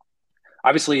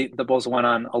 Obviously, the Bulls went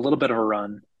on a little bit of a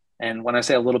run. And when I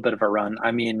say a little bit of a run,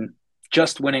 I mean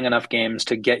just winning enough games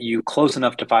to get you close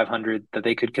enough to 500 that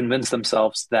they could convince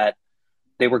themselves that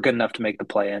they were good enough to make the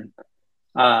play-in.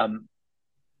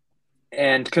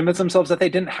 And convince themselves that they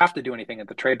didn't have to do anything at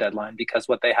the trade deadline because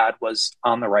what they had was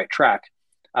on the right track.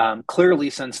 Clearly,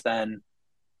 since then,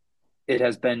 it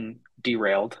has been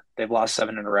derailed. They've lost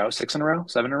 7 in a row, 6 in a row,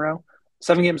 7 in a row.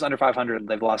 7 games under 500,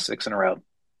 they've lost 6 in a row.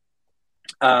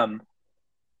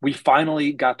 We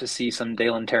finally got to see some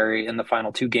Dalen Terry in the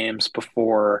final 2 games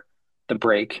before the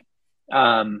break.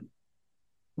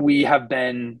 We have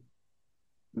been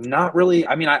not really –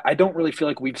 I mean, I don't really feel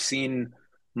like we've seen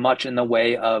much in the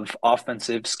way of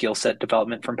offensive skill set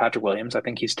development from Patrick Williams. I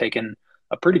think he's taken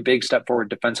a pretty big step forward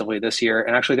defensively this year.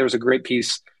 And actually, there was a great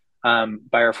piece by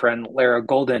our friend Lara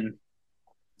Golden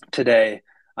today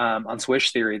on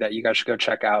Swish Theory that you guys should go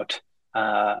check out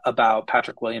about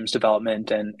Patrick Williams'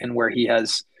 development and where he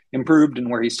has improved and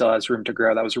where he still has room to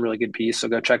grow. That was a really good piece, so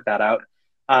go check that out.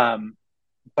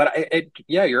 But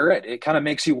you're right. It kind of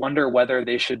makes you wonder whether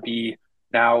they should be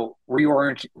now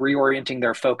reorienting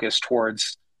their focus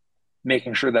towards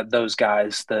making sure that those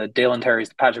guys, the Dalen Terrys,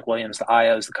 the Patrick Williams, the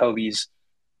Ios, the Coveys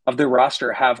of their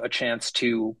roster have a chance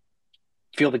to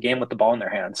feel the game with the ball in their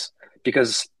hands,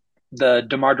 because the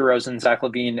DeMar DeRozan, Zach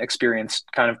LaVine experience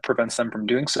kind of prevents them from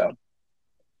doing so.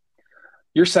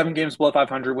 You're 7 games below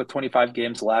 500 with 25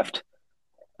 games left.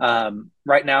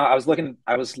 Right now, I was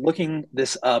looking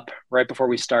this up right before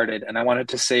we started, and I wanted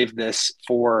to save this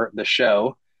for the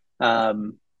show.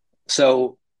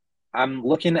 So I'm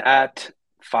looking at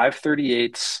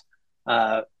 538's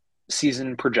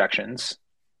season projections,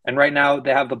 and right now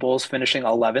they have the Bulls finishing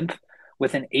 11th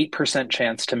with an 8%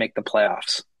 chance to make the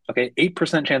playoffs. Okay,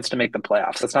 8% chance to make the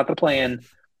playoffs. That's not the play-in,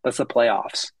 that's the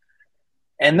playoffs.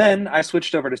 And then I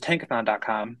switched over to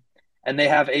Tankathon.com, and they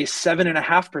have a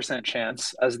 7.5%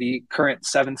 chance as the current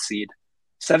 7th seed,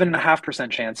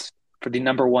 7.5% chance for the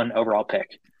number 1 overall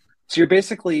pick. So you're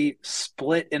basically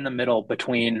split in the middle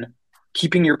between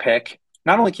keeping your pick,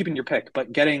 not only keeping your pick,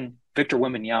 but getting Victor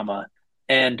Wembanyama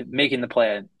and making the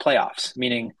playoffs,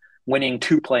 meaning winning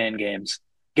 2 play-in games,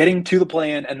 getting to the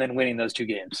play-in and then winning those 2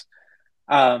 games.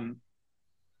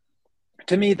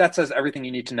 To me, that says everything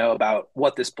you need to know about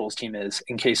what this Bulls team is,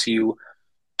 in case you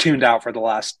tuned out for the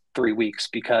last 3 weeks,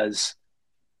 because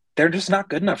they're just not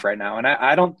good enough right now. And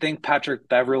I don't think Patrick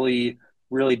Beverley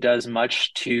really does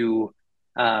much to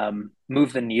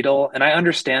move the needle. And I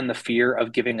understand the fear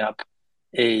of giving up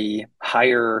a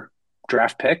higher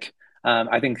draft pick.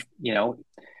 I think,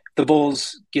 the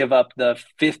Bulls give up the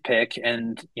 5th pick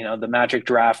and, the Magic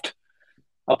draft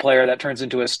a player that turns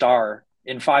into a star.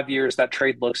 In 5 years, that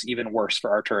trade looks even worse for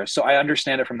Arturas. So I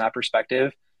understand it from that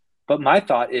perspective. But my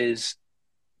thought is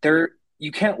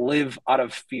you can't live out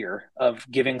of fear of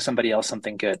giving somebody else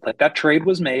something good. Like, that trade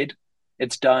was made.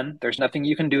 It's done. There's nothing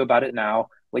you can do about it now.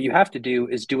 What you have to do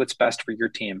is do what's best for your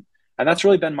team. And that's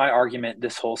really been my argument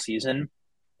this whole season.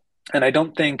 And I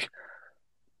don't think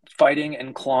fighting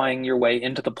and clawing your way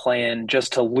into the play-in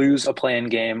just to lose a play-in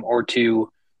game or to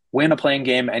win a play-in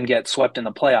game and get swept in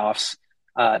the playoffs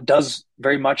does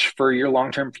very much for your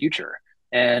long-term future.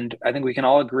 And I think we can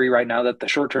all agree right now that the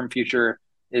short-term future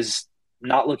is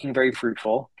not looking very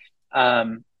fruitful.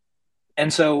 And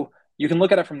so you can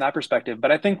look at it from that perspective.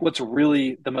 But I think what's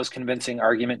really the most convincing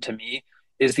argument to me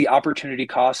is the opportunity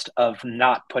cost of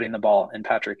not putting the ball in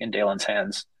Patrick and Dalen's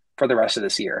hands for the rest of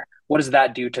this year. What does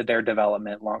that do to their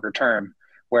development longer term,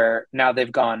 where now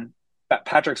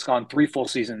Patrick's gone 3 full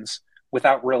seasons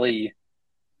without really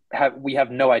we have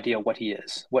no idea what he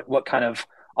is, what kind of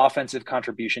offensive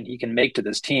contribution he can make to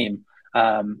this team.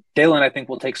 Dalen, I think,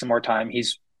 will take some more time.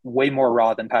 He's way more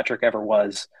raw than Patrick ever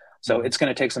was. So it's going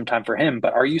to take some time for him.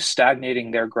 But are you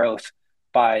stagnating their growth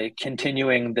by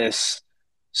continuing this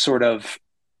sort of,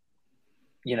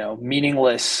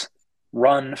 meaningless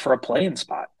run for a play-in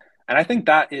spot? And I think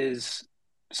that is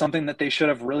something that they should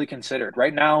have really considered.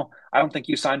 Right now, I don't think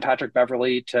you sign Patrick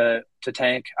Beverley to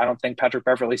tank. I don't think Patrick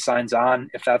Beverley signs on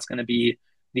if that's going to be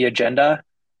the agenda.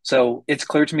 So it's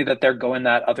clear to me that they're going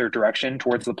that other direction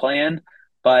towards the play-in.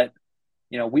 But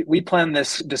we planned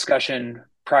this discussion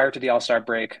prior to the All-Star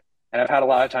break, and I've had a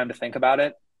lot of time to think about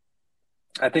it.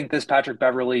 I think this Patrick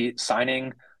Beverley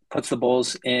signing puts the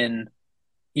Bulls in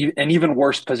an even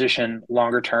worse position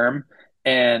longer term.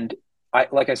 And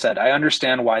like I said, I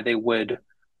understand why they would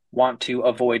want to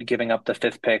avoid giving up the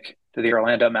 5th pick to the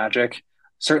Orlando Magic.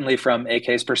 Certainly from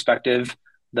AK's perspective,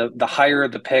 the higher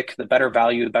the pick, the better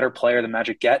value, the better player the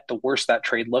Magic get, the worse that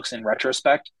trade looks in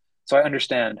retrospect. So I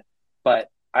understand. But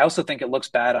I also think it looks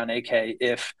bad on AK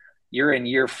if you're in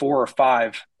year 4 or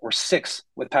 5 or 6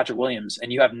 with Patrick Williams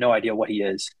and you have no idea what he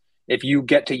is. If you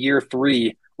get to year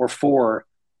 3 or 4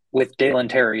 with Dalen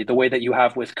Terry, the way that you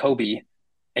have with Kobe,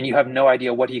 and you have no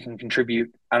idea what he can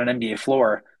contribute on an NBA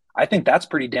floor, I think that's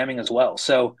pretty damning as well.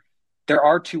 So there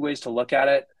are two ways to look at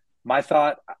it. My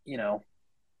thought,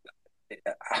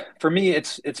 for me,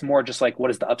 it's more just like,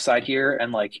 what is the upside here?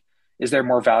 And like, is there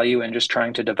more value in just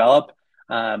trying to develop?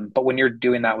 But when you're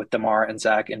doing that with DeMar and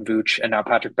Zach and Vooch and now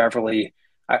Patrick Beverley,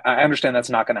 I understand that's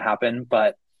not going to happen.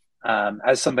 But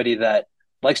as somebody that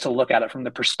likes to look at it from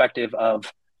the perspective of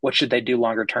what should they do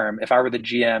longer term, if I were the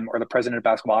GM or the president of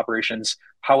basketball operations,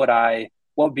 what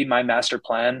would be my master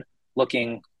plan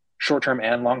looking short term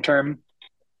and long term?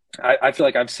 I feel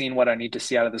like I've seen what I need to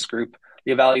see out of this group.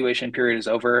 The evaluation period is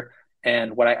over.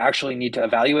 And what I actually need to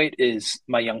evaluate is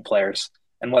my young players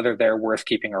and whether they're worth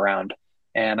keeping around.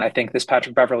 And I think this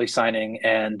Patrick Beverley signing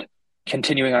and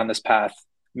continuing on this path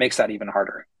makes that even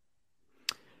harder.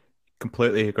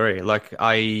 Completely agree. Like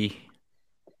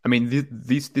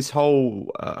this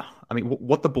whole,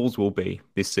 what the Bulls will be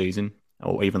this season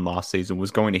or even last season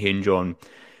was going to hinge on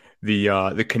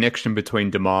the connection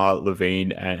between DeMar,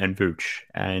 LaVine, and Vooch.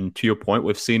 And to your point,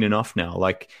 we've seen enough now.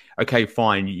 Like, okay,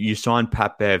 fine, you sign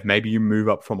Pat Bev, maybe you move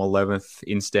up from 11th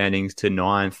in standings to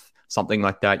 9th, something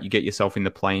like that. You get yourself in the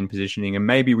play-in positioning, and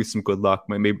maybe with some good luck,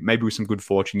 maybe with some good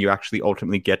fortune, you actually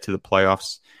ultimately get to the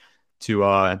playoffs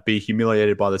to be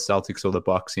humiliated by the Celtics or the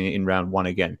Bucks in round 1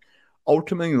 again.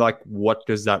 Ultimately, like, what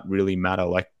does that really matter?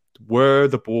 Like, were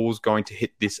the Bulls going to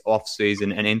hit this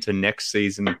offseason and enter next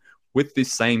season with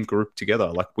this same group together?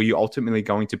 Like, were you ultimately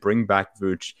going to bring back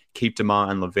Vooch, keep DeMar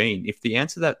and LaVine? If the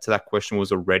answer to that question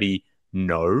was already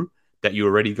no, that you're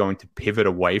already going to pivot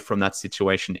away from that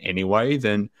situation anyway,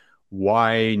 then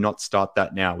why not start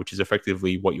that now, which is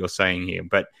effectively what you're saying here.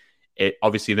 But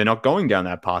obviously they're not going down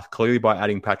that path. Clearly, by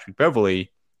adding Patrick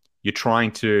Beverley, you're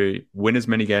trying to win as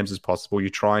many games as possible. You're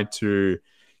trying to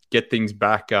get things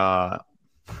back. I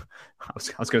was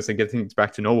going to say get things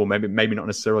back to normal. Maybe not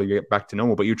necessarily get back to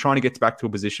normal, but you're trying to get back to a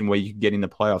position where you can get in the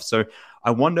playoffs. So I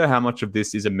wonder how much of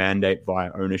this is a mandate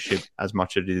via ownership as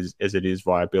much as it is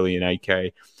via Billy and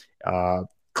AK.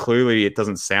 Clearly, it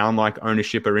doesn't sound like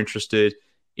ownership are interested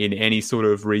in any sort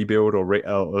of rebuild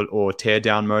or tear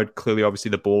down mode. Clearly, obviously,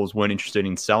 the Bulls weren't interested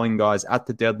in selling guys at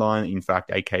the deadline. In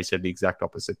fact, AK said the exact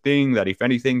opposite thing, that if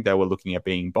anything, they were looking at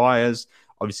being buyers.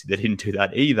 Obviously, they didn't do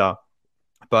that either.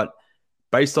 But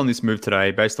based on this move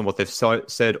today, based on what they've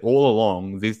said all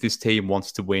along, this team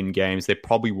wants to win games. They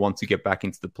probably want to get back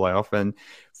into the playoff. And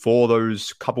for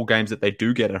those couple games that they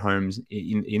do get at home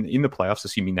in the playoffs,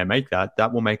 assuming they make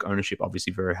that will make ownership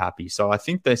obviously very happy. So I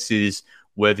think this is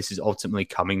where this is ultimately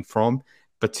coming from.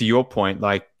 But to your point,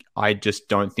 like, I just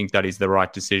don't think that is the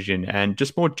right decision. And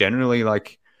just more generally,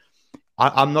 like,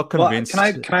 I'm not convinced.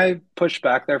 Well, can I push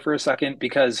back there for a second?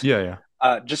 Because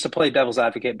just to play devil's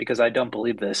advocate, because I don't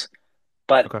believe this.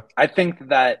 But okay. I think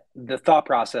that the thought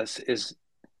process is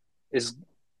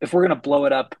if we're going to blow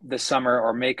it up this summer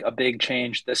or make a big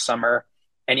change this summer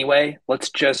anyway, let's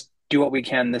just do what we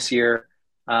can this year.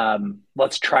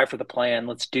 Let's try for the plan.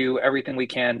 Let's do everything we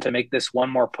can to make this one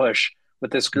more push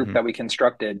with this group that we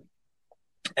constructed.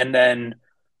 And then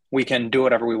we can do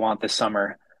whatever we want this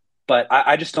summer. But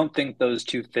I just don't think those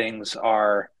two things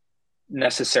are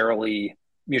necessarily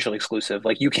mutually exclusive.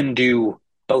 Like, you can do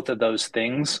both of those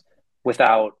things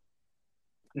without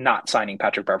not signing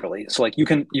Patrick Beverley. So like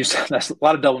that's a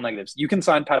lot of double negatives. You can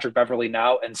sign Patrick Beverley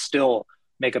now and still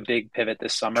make a big pivot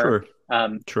this summer.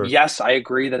 True. Yes, I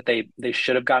agree that they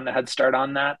should have gotten a head start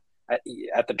on that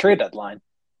at the trade deadline,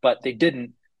 but they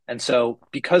didn't. And so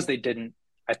because they didn't,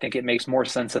 I think it makes more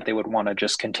sense that they would want to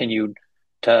just continue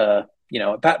to,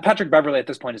 Patrick Beverley at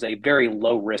this point is a very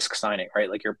low risk signing,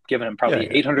 right? Like, you're giving him probably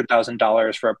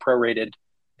 $800,000 for a prorated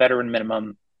veteran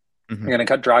minimum. You're going to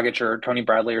cut Dragic or Tony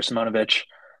Bradley or Simonovic.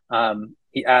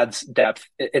 He adds depth.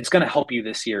 It's going to help you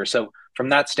this year. So from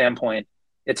that standpoint,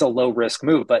 it's a low risk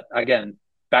move. But again,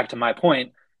 back to my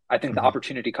point, I think the Mhm.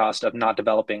 opportunity cost of not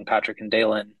developing Patrick and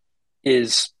Dalen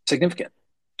is significant.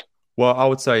 Well, I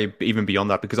would say even beyond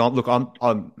that, because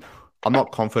I'm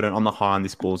not confident. I'm not high on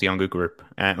this Bulls younger group,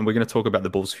 and we're going to talk about the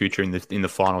Bulls' future in the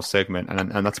final segment,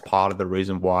 and that's part of the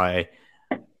reason why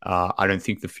I don't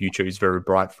think the future is very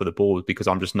bright for the Bulls, because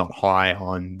I'm just not high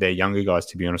on their younger guys.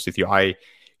 To be honest with you,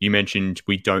 you mentioned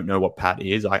we don't know what Pat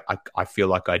is. I feel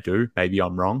like I do. Maybe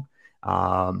I'm wrong.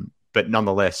 But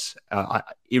nonetheless,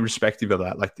 irrespective of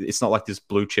that, like it's not like there's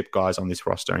blue chip guys on this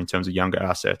roster in terms of younger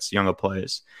assets, younger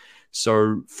players.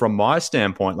 So from my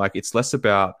standpoint, like it's less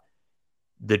about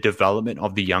the development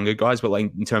of the younger guys, but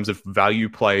like in terms of value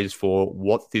plays for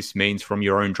what this means from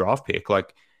your own draft pick.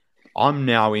 Like I'm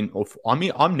now in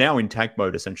tank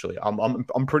mode essentially.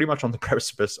 I'm pretty much on the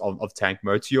precipice of tank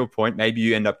mode. To your point, maybe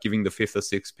you end up giving the 5th or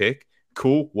 6th pick.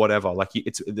 Cool, whatever. Like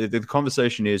it's the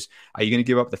conversation is: are you going to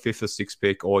give up the 5th or 6th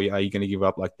pick, or are you going to give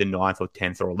up like the 9th or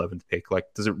 10th or 11th pick?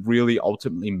 Like, does it really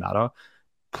ultimately matter?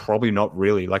 Probably not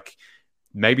really. Like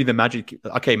maybe the Magic,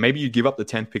 okay, maybe you give up the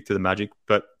 10th pick to the Magic,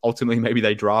 but ultimately maybe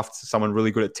they draft someone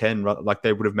really good at 10, like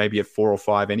they would have maybe at 4 or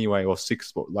 5 anyway, or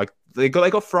 6. Like they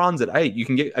got Franz at 8. You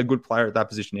can get a good player at that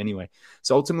position anyway.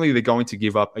 So ultimately they're going to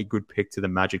give up a good pick to the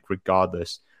Magic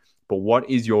regardless. But what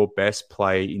is your best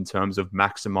play in terms of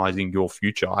maximizing your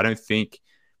future? I don't think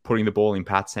putting the ball in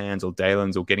Pat's hands or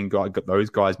Dalen's or getting those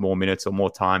guys more minutes or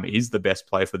more time is the best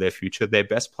play for their future. Their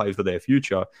best play for their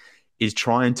future is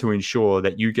trying to ensure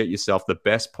that you get yourself the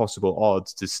best possible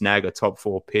odds to snag a top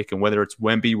 4 pick. And whether it's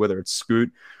Wemby, whether it's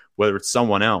Scoot, whether it's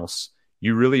someone else,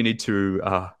 you really need to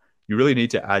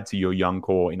add to your young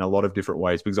core in a lot of different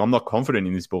ways, because I'm not confident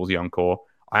in this Bulls young core.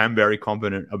 I am very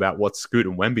confident about what Scoot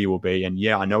and Wemby will be. And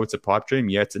yeah, I know it's a pipe dream.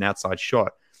 Yeah, it's an outside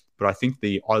shot. But I think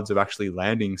the odds of actually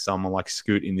landing someone like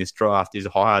Scoot in this draft is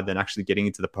higher than actually getting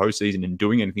into the postseason and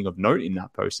doing anything of note in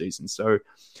that postseason. So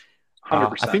I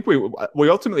think we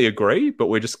ultimately agree, but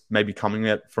we're just maybe coming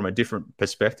at it from a different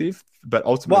perspective. But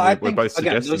ultimately, I think, we're both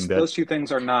suggesting again, those two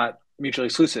things are not mutually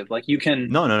exclusive. Like you can,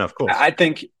 no, of course. I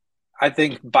think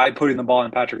by putting the ball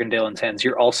in Patrick and Dalen's hands,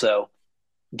 you're also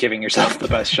giving yourself the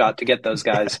best shot to get those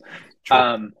guys.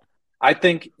 I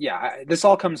think, this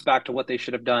all comes back to what they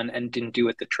should have done and didn't do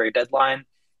at the trade deadline.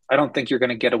 I don't think you're going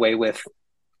to get away with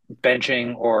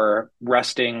benching or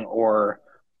resting or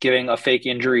giving a fake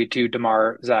injury to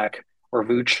DeMar, Zach, or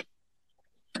Vooch.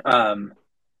 And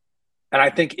I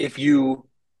think if you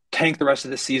tank the rest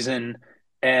of the season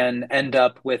and end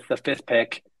up with the 5th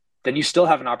pick, then you still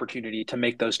have an opportunity to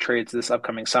make those trades this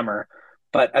upcoming summer.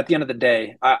 But at the end of the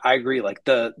day, I agree. Like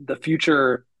the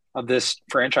future of this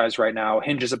franchise right now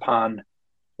hinges upon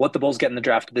what the Bulls get in the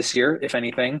draft this year, if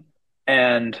anything,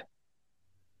 and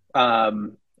what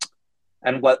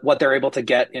they're able to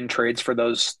get in trades for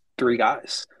those 3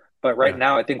 guys. But right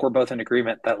now, I think we're both in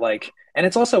agreement that and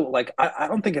it's also like I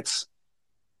don't think it's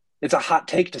a hot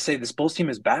take to say this Bulls team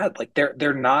is bad. Like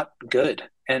they're not good,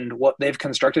 and what they've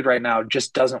constructed right now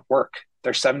just doesn't work.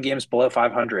 They're 7 games below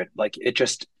 500. Like it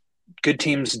just. Good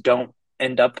teams don't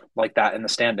end up like that in the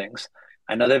standings.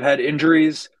 I know they've had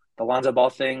injuries. The Lonzo Ball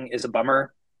thing is a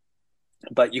bummer,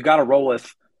 but you got to roll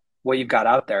with what you've got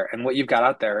out there. And what you've got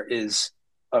out there is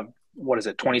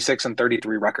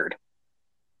 26-33 record.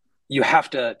 You have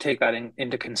to take that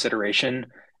into consideration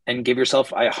and give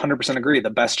yourself, I 100% agree, the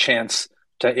best chance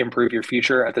to improve your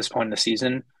future at this point in the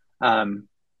season.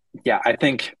 I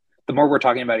think the more we're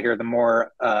talking about it here, the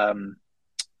more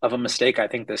of a mistake I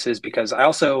think this is, because I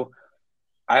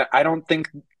don't think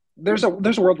there's a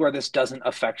world where this doesn't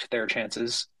affect their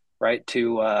chances, right?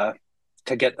 To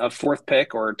get a 4th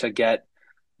pick or to get,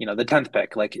 the 10th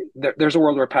pick. Like there's a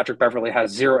world where Patrick Beverley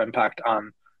has 0 impact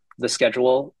on the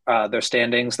schedule, their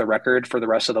standings, the record for the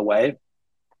rest of the way.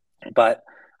 But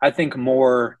I think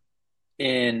more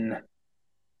in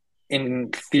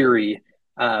theory,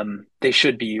 they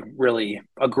should be really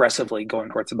aggressively going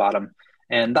towards the bottom.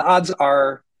 And the odds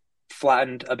are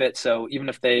flattened a bit. So even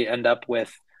if they end up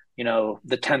with,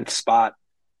 the 10th spot,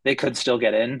 they could still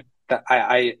get in. That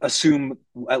I assume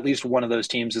at least one of those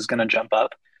teams is going to jump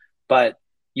up, but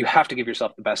you have to give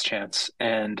yourself the best chance.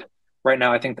 And right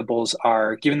now, I think the Bulls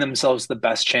are giving themselves the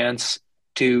best chance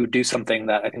to do something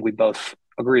that I think we both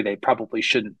agree they probably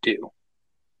shouldn't do.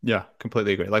 Yeah,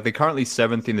 completely agree. Like they're currently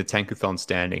 7th in the Tankathon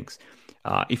standings.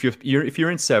 If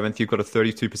you're in 7th, you've got a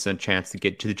 32% chance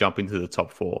to jump into the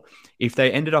top 4. If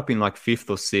they ended up in like 5th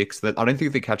or 6th, I don't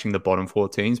think they're catching the bottom 4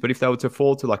 teams. But if they were to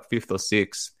fall to like 5th or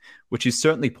 6th, which is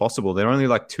certainly possible, they're only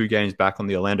like 2 games back on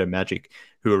the Orlando Magic,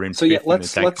 who are in. So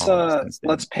let's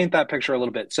paint that picture a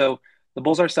little bit. So the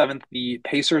Bulls are 7th, the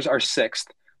Pacers are 6th.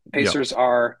 The Pacers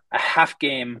are a half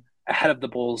game ahead of the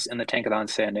Bulls in the Tankathon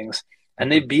standings.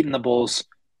 and they've beaten the Bulls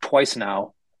twice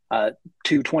now,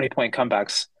 two 20-point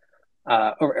comebacks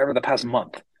over the past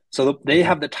month. So they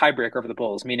have the tiebreaker over the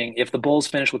Bulls, meaning if the Bulls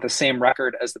finish with the same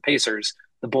record as the Pacers,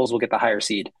 the Bulls will get the higher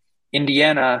seed.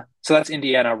 Indiana, so that's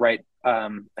Indiana, right,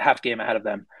 half game ahead of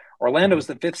them. Orlando is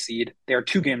the 5th seed. They are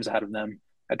 2 games ahead of them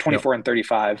at 24 and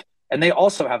 35, and they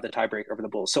also have the tiebreaker over the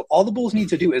Bulls. So all the Bulls need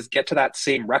to do is get to that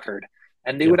same record,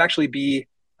 and they would actually be,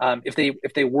 if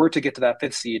they were to get to that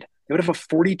 5th seed, they would have a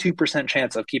 42%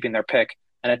 chance of keeping their pick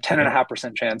and a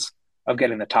 10.5% chance of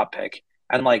getting the top pick.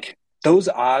 And like those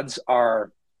odds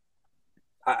are,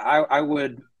 I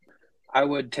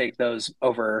would take those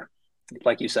over,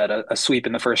 like you said, a sweep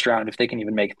in the first round if they can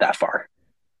even make it that far.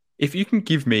 If you can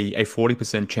give me a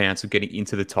 40% chance of getting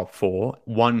into the top 4,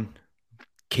 1,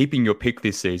 keeping your pick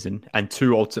this season, and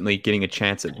 2, ultimately getting a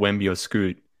chance at Wemby or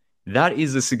Scoot, that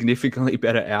is a significantly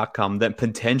better outcome than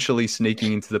potentially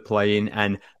sneaking into the play-in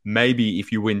and maybe,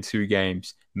 if you win 2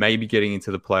 games, maybe getting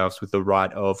into the playoffs with the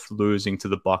right of losing to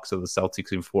the Bucks or the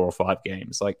Celtics in 4 or 5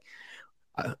 games. Like,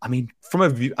 I mean, from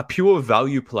a pure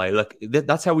value play, like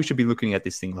that's how we should be looking at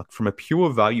this thing. Like, from a pure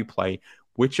value play,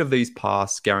 which of these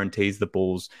paths guarantees the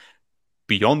Bulls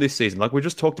beyond this season? Like we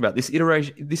just talked about, this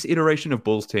iteration of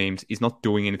Bulls teams is not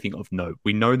doing anything of note.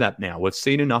 We know that now. We've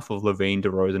seen enough of LaVine,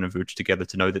 DeRozan, and Vooch together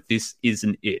to know that this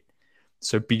isn't it.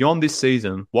 So beyond this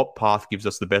season, what path gives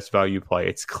us the best value play?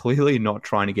 It's clearly not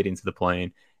trying to get into the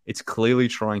play-in. It's clearly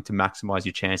trying to maximize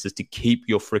your chances to keep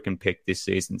your freaking pick this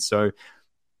season. So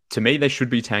to me, they should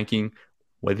be tanking.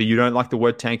 Whether you don't like the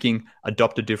word tanking,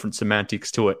 adopt a different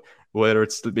semantics to it. Whether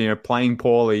it's playing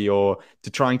poorly or to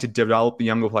trying to develop the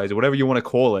younger players or whatever you want to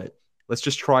call it, let's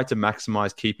just try to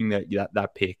maximize keeping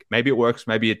that pick. Maybe it works,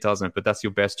 maybe it doesn't, but that's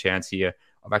your best chance here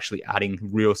of actually adding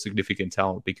real significant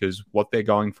talent, because what they're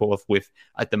going forth with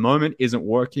at the moment isn't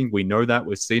working. We know that.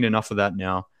 We've seen enough of that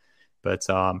now. But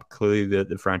clearly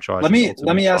the franchise. Let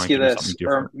me ask you this,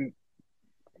 or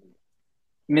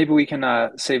maybe we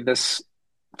can save this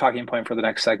talking point for the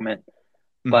next segment.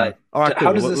 But right, cool.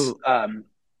 How does this?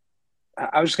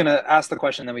 I was just going to ask the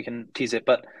question, then we can tease it.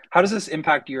 But how does this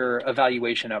impact your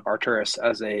evaluation of Arturas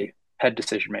as a head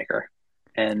decision maker?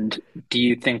 And do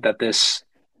you think that this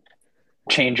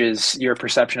changes your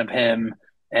perception of him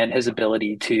and his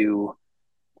ability to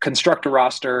construct a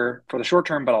roster for the short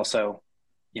term, but also,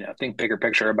 think bigger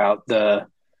picture about the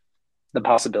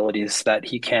possibilities that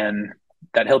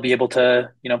he'll be able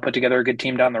to, put together a good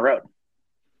team down the road?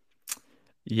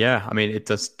 Yeah, I mean,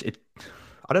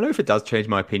 I don't know if it does change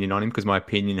my opinion on him, because my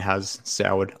opinion has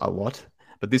soured a lot.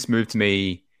 But this move to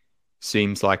me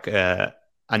seems like an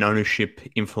ownership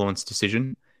influence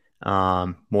decision,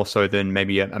 more so than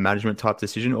maybe a management type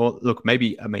decision. Or look,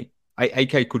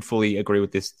 AK could fully agree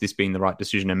with this being the right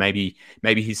decision, and maybe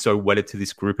he's so wedded to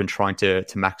this group and trying to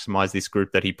maximize this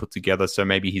group that he put together, so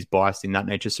maybe he's biased in that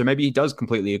nature. So maybe he does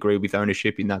completely agree with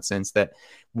ownership in that sense, that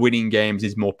winning games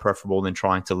is more preferable than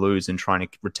trying to lose and trying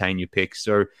to retain your picks.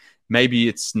 So maybe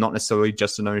it's not necessarily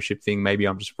just an ownership thing. Maybe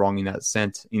I'm just wrong in that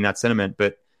sentiment.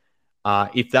 But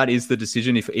if that is the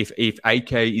decision, if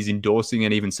AK is endorsing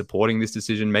and even supporting this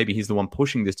decision, maybe he's the one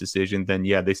pushing this decision, then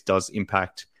yeah, this does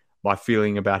impact my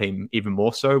feeling about him even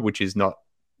more so, which is not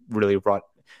really right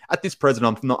at this present.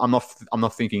 I'm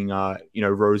not thinking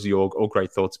rosy or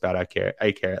great thoughts about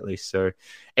AK at least. So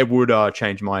it would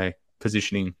change my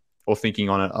positioning or thinking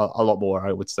on it a lot more,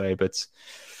 I would say. But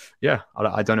yeah,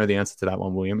 I don't know the answer to that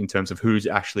one, William, in terms of who's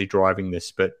actually driving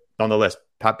this. But nonetheless,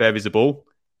 Pat Bev is a Bull.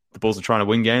 The Bulls are trying to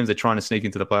win games. They're trying to sneak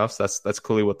into the playoffs. That's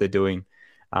clearly what they're doing.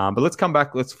 But let's come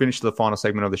back. Let's finish the final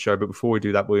segment of the show. But before we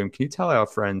do that, William, can you tell our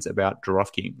friends about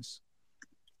DraftKings?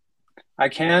 I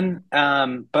can.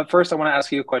 But first, I want to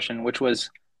ask you a question, which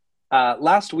was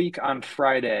last week on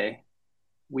Friday,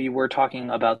 we were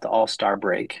talking about the All-Star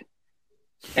break.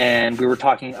 And we were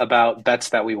talking about bets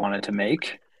that we wanted to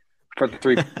make for the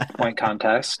 3-point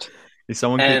contest. Is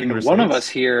someone keeping receipts? One of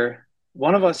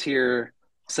us here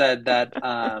said that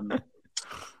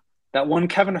that one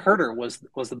Kevin Huerter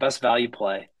was the best value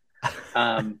play.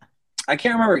 I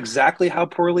can't remember exactly how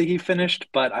poorly he finished,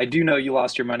 but I do know you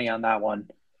lost your money on that one.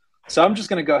 So I'm just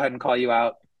going to go ahead and call you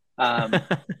out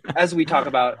as we talk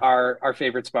about our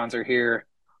favorite sponsor here,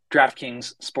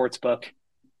 DraftKings Sportsbook,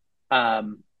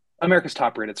 America's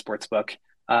top-rated sportsbook.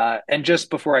 And just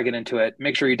before I get into it,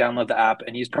 make sure you download the app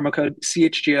and use promo code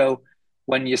CHGO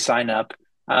when you sign up.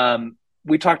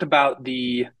 We talked about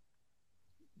the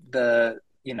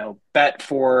bet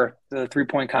for the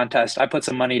 3-point contest. I put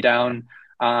some money down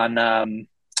on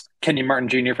Kenyon Martin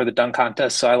Jr. for the dunk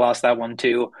contest, so I lost that one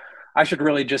too. I should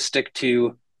really just stick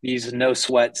to these no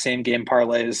sweat same game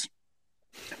parlays.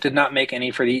 Did not make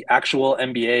any for the actual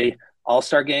NBA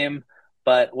All-Star game.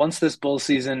 But once this Bulls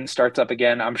season starts up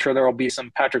again, I'm sure there will be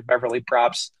some Patrick Beverley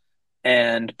props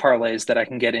and parlays that I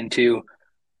can get into.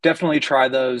 Definitely try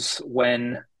those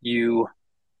when you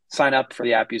sign up for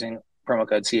the app using promo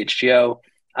code CHGO.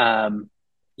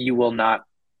 You will not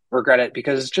regret it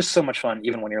because it's just so much fun,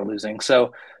 even when you're losing.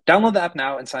 So download the app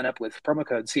now and sign up with promo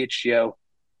code CHGO.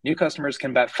 New customers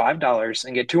can bet $5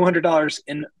 and get $200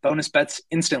 in bonus bets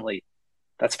instantly.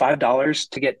 That's $5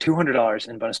 to get $200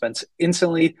 in bonus bets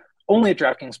instantly. Only at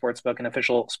DraftKings Sportsbook, an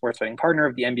official sports betting partner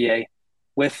of the NBA,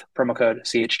 with promo code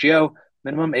CHGO.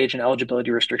 Minimum age and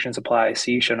eligibility restrictions apply.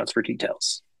 See show notes for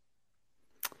details.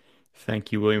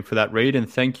 Thank you, William, for that read, and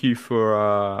thank you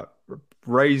for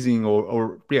raising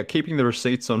or keeping the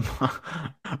receipts on.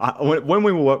 when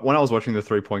I was watching the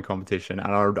 3-point competition,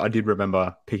 and I did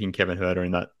remember picking Kevin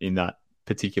Huerter in that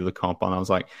particular comp, and I was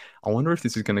like, I wonder if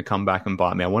this is going to come back and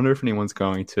bite me. I wonder if anyone's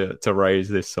going to raise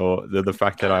this, or the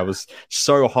fact that I was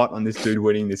so hot on this dude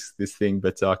winning this thing,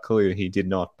 but clearly he did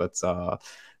not. But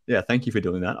yeah, thank you for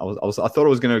doing that. I thought I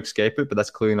was going to escape it, but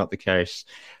that's clearly not the case.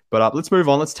 But let's move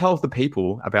on. Let's tell the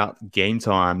people about Game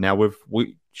Time. Now,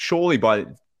 we surely by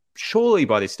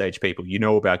this stage, people, you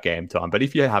know about Game Time. But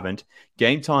if you haven't,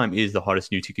 Game Time is the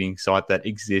hottest new ticketing site that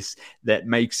exists, that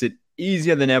makes it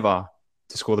easier than ever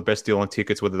to score the best deal on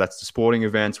tickets, whether that's to sporting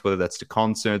events, whether that's to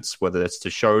concerts, whether that's to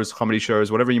shows, comedy shows,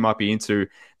 whatever you might be into.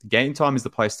 Game Time is the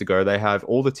place to go. They have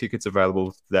all the tickets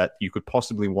available that you could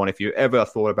possibly want. If you ever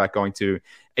thought about going to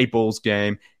a Bulls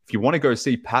game, if you want to go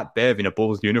see Pat Bev in a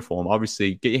Bulls uniform,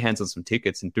 obviously get your hands on some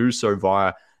tickets and do so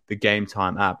via the Game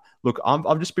Time app. Look,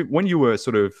 I've just been, when you were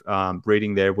sort of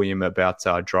reading there, William, about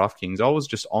DraftKings, I was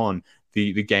just on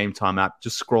the Game Time app,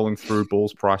 just scrolling through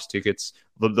Bulls price tickets,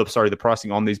 the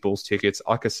pricing on these Bulls tickets.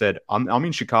 Like I said, I'm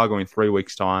in Chicago in 3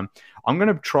 weeks' time. I'm going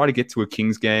to try to get to a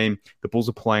Kings game. The Bulls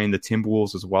are playing the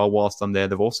Timberwolves as well whilst I'm there.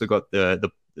 They've also got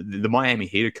the Miami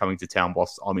Heat are coming to town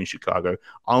whilst I'm in Chicago.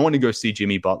 I want to go see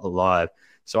Jimmy Butler live.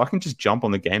 So I can just jump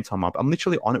on the Game Time app. I'm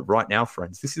literally on it right now,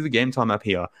 friends. This is the Game Time app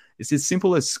here. It's as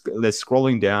simple as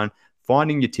scrolling down,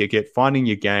 finding your ticket, finding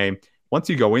your game. Once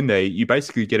you go in there, you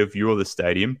basically get a view of the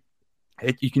stadium.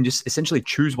 You can just essentially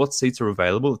choose what seats are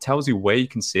available. It tells you where you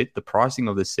can sit, the pricing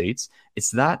of the seats.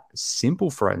 It's that simple,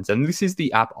 friends. And this is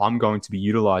the app I'm going to be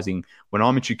utilizing when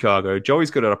I'm in Chicago. Joey's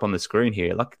got it up on the screen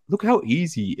here. Like, look how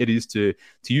easy it is to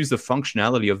use the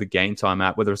functionality of the Game Time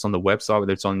app, whether it's on the website,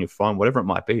 whether it's on your phone, whatever it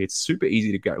might be. It's super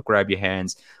easy to grab your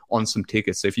hands on some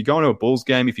tickets. So if you're going to a Bulls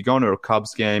game, if you're going to a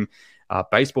Cubs game,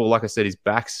 baseball, like I said, is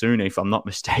back soon, if I'm not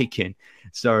mistaken.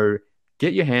 So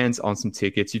get your hands on some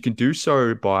tickets. You can do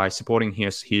so by supporting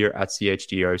us here at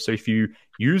CHGO. So if you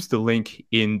use the link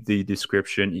in the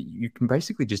description, you can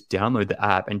basically just download the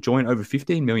app and join over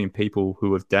 15 million people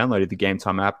who have downloaded the Game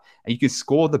Time app, and you can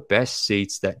score the best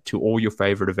seats to all your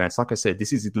favorite events. Like I said,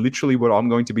 this is literally what I'm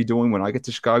going to be doing when I get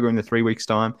to Chicago in the 3 weeks'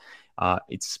 time.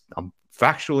 I'm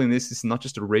factual in this. This is not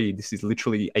just a read. This is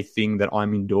literally a thing that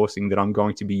I'm endorsing, that I'm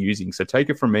going to be using. So take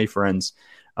it from me, friends.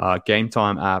 Game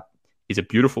Time app is a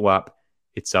beautiful app.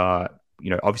 It's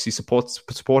obviously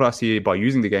support us here by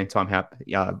using the Game Time app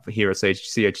here at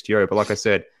CHGO. But like I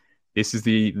said, this is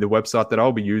the website that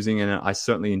I'll be using, and I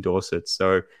certainly endorse it.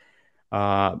 So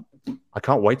I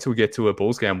can't wait till we get to a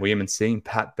Bulls game, William, and seeing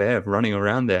Pat Bev running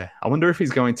around there. I wonder if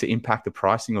he's going to impact the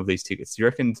pricing of these tickets. Do you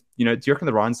reckon the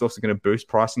Reinsdorfs are going to boost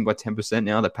pricing by 10%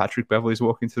 now that Patrick Beverley's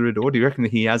walking through the door? Do you reckon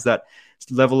that he has that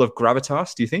level of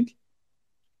gravitas? Do you think?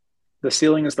 The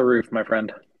ceiling is the roof, my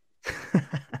friend.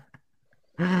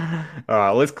 All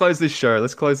right, let's close this show.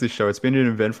 It's been an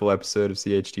eventful episode of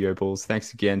CHGO Bulls.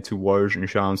 Thanks again to Woj and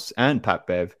Shams and Pat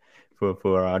Bev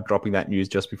for dropping that news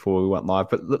just before we went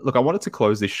live. But look, I wanted to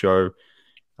close this show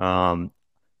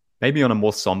maybe on a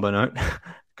more somber note,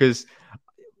 because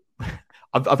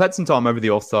I've had some time over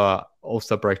the All-Star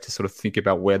break to sort of think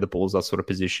about where the Bulls are sort of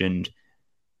positioned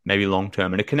maybe long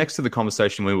term, and it connects to the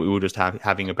conversation we were just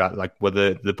having about like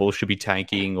whether the Bulls should be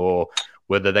tanking or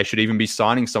whether they should even be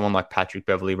signing someone like Patrick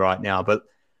Beverley right now. But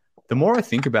the more I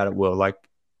think about it, Will, like,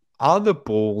 are the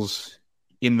Bulls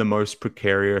in the most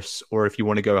precarious, or if you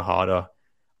want to go harder,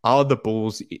 do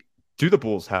the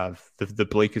Bulls have the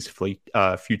bleakest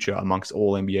future amongst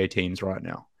all NBA teams right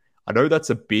now? I know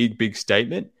that's a big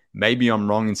statement. Maybe I'm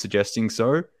wrong in suggesting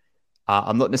so.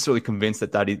 I'm not necessarily convinced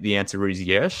that the answer is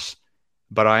yes,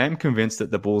 but I am convinced that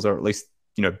the Bulls are at least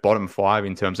bottom 5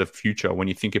 in terms of future when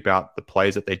you think about the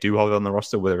players that they do hold on the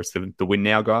roster, whether it's the win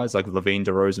now guys like LaVine,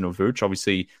 DeRozan, or Vooch.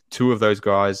 Obviously, 2 of those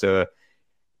guys are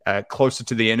closer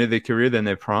to the end of their career than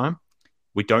their prime.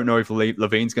 We don't know if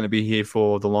LaVine's going to be here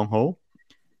for the long haul.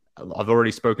 I've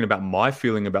already spoken about my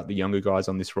feeling about the younger guys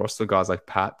on this roster, guys like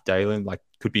Pat, Dalen. Like,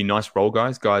 could be nice role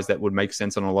guys that would make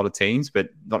sense on a lot of teams, but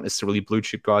not necessarily blue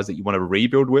chip guys that you want to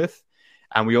rebuild with.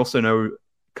 And we also know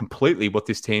completely what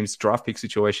this team's draft pick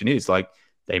situation is. Like,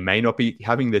 they may not be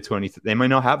having they may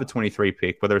not have a 23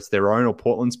 pick, whether it's their own or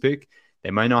Portland's pick.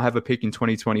 They may not have a pick in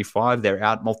 2025. They're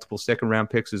out multiple second round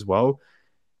picks as well.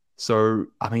 So,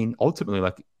 I mean, ultimately,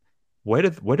 like, where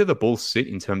do the Bulls sit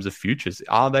in terms of futures?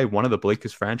 Are they one of the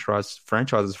bleakest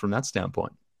franchises from that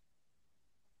standpoint?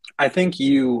 I think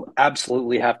you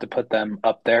absolutely have to put them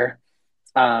up there,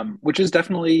 which is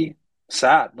definitely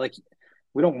sad. Like,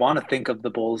 we don't want to think of the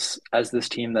Bulls as this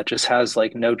team that just has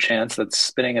like no chance, that's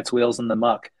spinning its wheels in the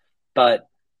muck. But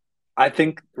I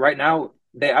think right now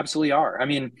they absolutely are. I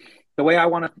mean, the way I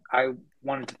wanted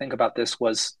to think about this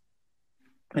was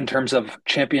in terms of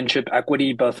championship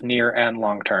equity, both near and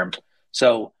long term.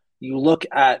 So you look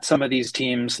at some of these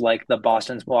teams like the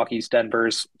Bostons, Milwaukee's,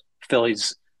 Denver's,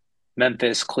 Phillies,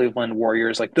 Memphis, Cleveland,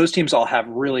 Warriors, like those teams all have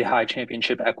really high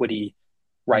championship equity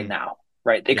right now,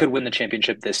 right? They could win the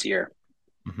championship this year.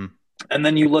 Mm-hmm. And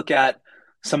then you look at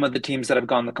some of the teams that have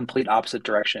gone the complete opposite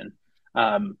direction.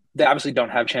 They obviously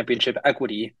don't have championship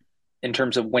equity in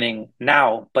terms of winning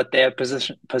now, but they have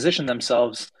positioned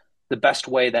themselves the best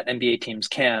way that NBA teams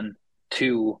can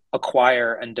to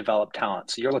acquire and develop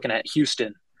talent. So you're looking at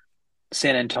Houston,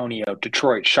 San Antonio,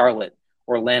 Detroit, Charlotte,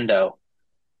 Orlando.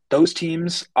 Those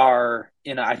teams are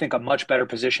in, I think, a much better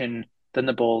position than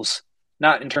the Bulls,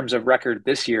 not in terms of record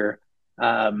this year,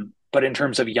 but in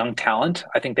terms of young talent.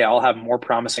 I think they all have more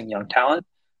promising young talent.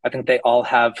 I think they all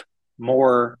have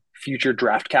more future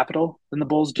draft capital than the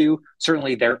Bulls do.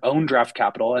 Certainly their own draft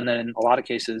capital, and then in a lot of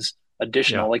cases,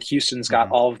 additional. Like Houston's got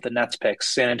all of the Nets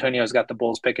picks. San Antonio's got the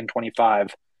Bulls pick in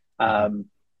 25. They have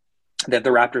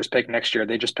the Raptors pick next year.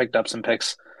 They just picked up some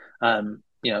picks,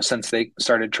 since they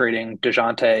started trading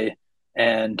DeJounte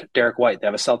and Derek White. They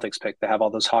have a Celtics pick. They have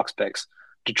all those Hawks picks.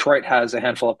 Detroit has a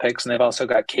handful of picks, and they've also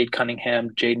got Cade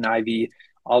Cunningham, Jaden Ivey,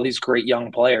 all these great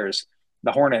young players.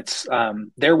 The Hornets,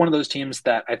 they're one of those teams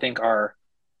that I think are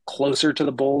closer to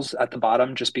the Bulls at the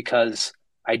bottom, just because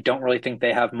I don't really think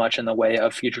they have much in the way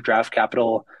of future draft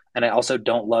capital. And I also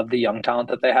don't love the young talent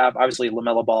that they have. Obviously,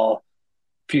 LaMelo Ball,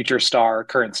 future star,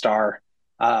 current star.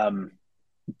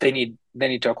 They need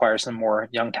to acquire some more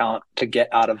young talent to get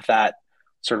out of that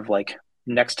sort of like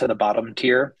next to the bottom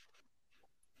tier.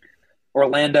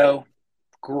 Orlando,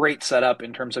 great setup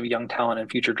in terms of young talent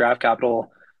and future draft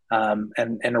capital,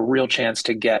 and a real chance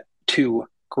to get 2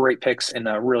 great picks in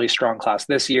a really strong class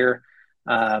this year.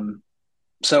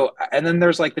 So, and then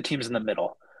there's like the teams in the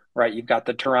middle, right? You've got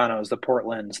the Torontos, the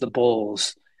Portlands, the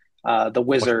Bulls, the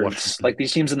Wizards, Washington. Like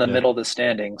these teams in the middle of the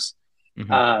standings.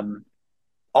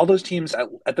 All those teams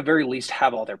at the very least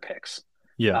have all their picks.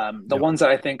 The ones that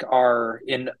I think are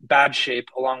in bad shape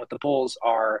along with the Bulls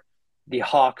are the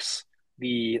Hawks,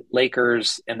 the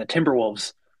Lakers, and the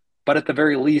Timberwolves. But at the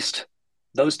very least,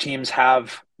 those teams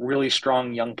have really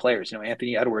strong young players.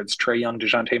 Anthony Edwards, Trae Young,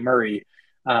 DeJounte Murray.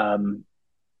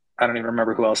 I don't even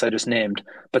remember who else I just named.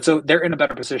 But so they're in a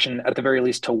better position at the very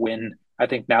least to win, I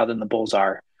think, now than the Bulls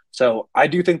are. So I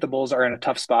do think the Bulls are in a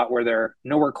tough spot where they're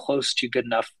nowhere close to good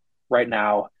enough right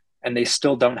now, and they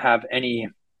still don't have any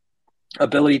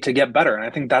ability to get better. And I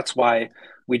think that's why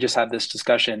we just had this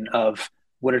discussion of,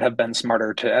 would it have been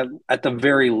smarter to, at the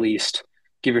very least,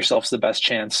 give yourselves the best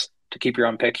chance to keep your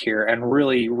own pick here and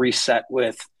really reset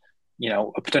with,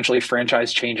 a potentially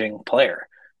franchise-changing player.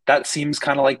 That seems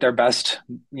kind of like their best,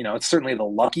 it's certainly the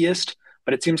luckiest,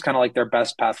 but it seems kind of like their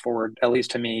best path forward, at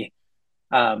least to me.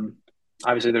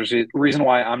 Obviously, there's a reason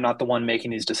why I'm not the one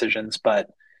making these decisions, but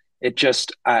it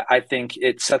just, I think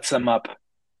it sets them up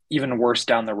even worse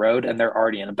down the road, and they're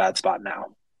already in a bad spot now.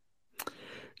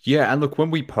 Yeah, and look,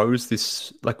 when we pose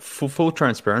this, like, for full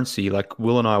transparency, like,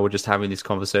 Will and I were just having this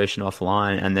conversation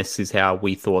offline, and this is how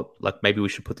we thought, like, maybe we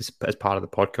should put this as part of the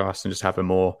podcast and just have a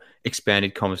more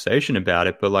expanded conversation about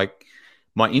it. But, like,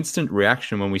 my instant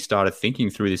reaction when we started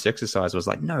thinking through this exercise was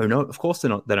like, no, of course they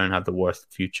don't have the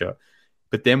worst future.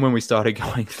 But then when we started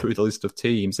going through the list of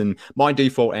teams, and my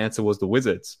default answer was the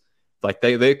Wizards. Like,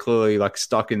 they're clearly like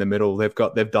stuck in the middle.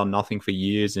 They've done nothing for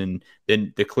years, and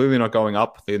then they're clearly not going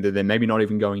up. They're maybe not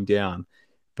even going down.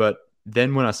 But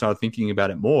then when I started thinking about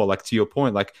it more, like, to your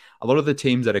point, like, a lot of the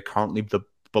teams that are currently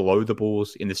below the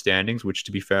Bulls in the standings, which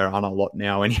to be fair aren't a lot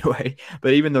now anyway,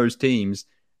 but even those teams,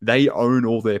 they own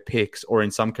all their picks, or in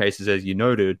some cases, as you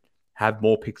noted, have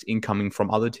more picks incoming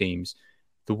from other teams.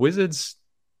 The Wizards,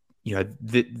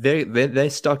 they're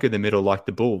stuck in the middle like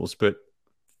the Bulls, but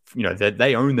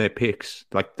they own their picks.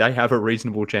 Like they have a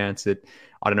reasonable chance that,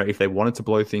 I don't know, if they wanted to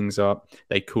blow things up,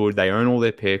 they could. They own all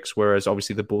their picks, whereas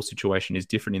obviously the Bulls situation is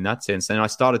different in that sense. And I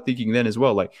started thinking then as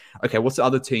well, like, okay, what's the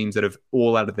other teams that have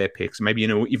all out of their picks, maybe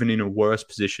even in a worse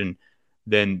position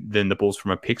than the Bulls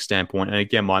from a pick standpoint? And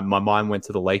again, my mind went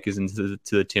to the Lakers and to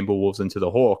the Timberwolves and to the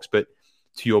Hawks. But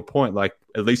to your point, like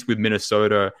at least with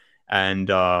Minnesota and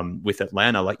with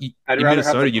Atlanta, like I'd rather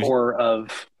Minnesota, have the core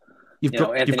of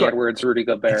Anthony Edwards, Rudy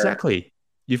Gobert. Exactly.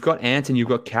 You've got Ant and you've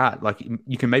got Cat. Like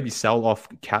you can maybe sell off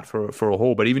Cat for a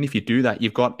haul, but even if you do that,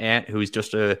 you've got Ant, who is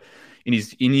just in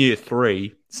year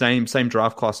 3, same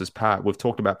draft class as Pat. We've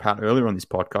talked about Pat earlier on this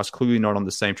podcast. Clearly not on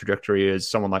the same trajectory as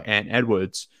someone like Ant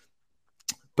Edwards.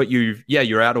 But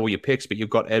you're out all your picks, but you've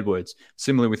got Edwards.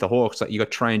 Similarly with the Hawks, like you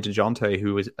got Trae and DeJounte,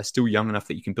 who are still young enough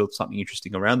that you can build something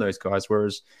interesting around those guys.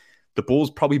 Whereas the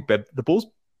Bulls the Bulls'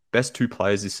 best 2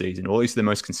 players this season, or at least the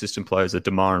most consistent players, are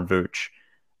DeMar and Vooch.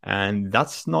 And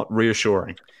that's not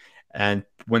reassuring. And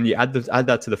when you add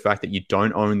that to the fact that you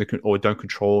don't own or don't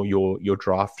control your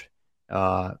draft,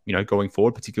 going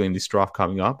forward, particularly in this draft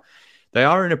coming up, they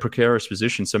are in a precarious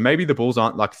position. So maybe the Bulls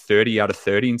aren't like 30 out of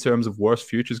 30 in terms of worst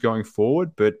futures going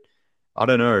forward, but I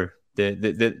don't know. They're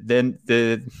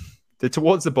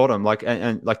towards the bottom. Like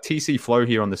and like TC Flow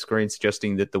here on the screen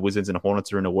suggesting that the Wizards and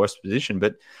Hornets are in a worse position,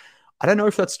 but I don't know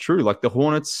if that's true. Like the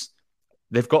Hornets,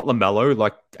 they've got LaMelo,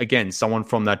 like, again, someone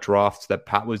from that draft that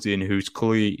Pat was in who's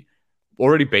clearly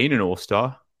already been an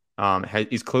All-Star,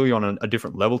 is clearly on a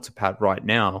different level to Pat right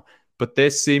now, but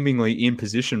they're seemingly in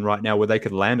position right now where they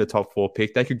could land a top 4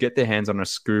 pick. They could get their hands on a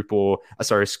Scoot or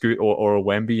a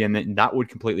Wemby, and then that would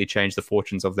completely change the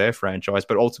fortunes of their franchise.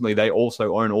 But ultimately, they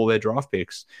also own all their draft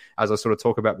picks, as I sort of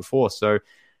talked about before. So,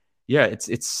 yeah,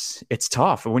 it's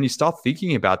tough. And when you start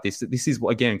thinking about this is,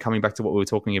 again, coming back to what we were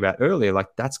talking about earlier, like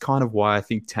that's kind of why I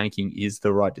think tanking is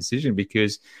the right decision,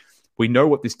 because we know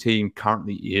what this team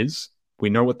currently is. We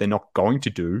know what they're not going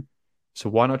to do. So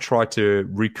why not try to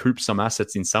recoup some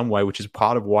assets in some way, which is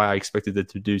part of why I expected them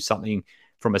to do something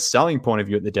from a selling point of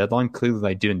view at the deadline. Clearly,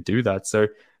 they didn't do that. So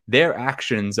their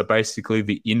actions are basically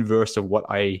the inverse of what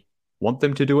I want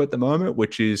them to do at the moment,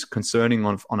 which is concerning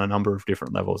on a number of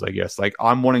different levels, I guess. Like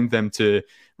I'm wanting them to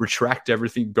retract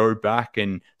everything, go back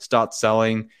and start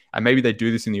selling. And maybe they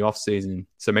do this in the off season.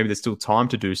 So maybe there's still time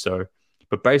to do so.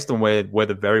 But based on where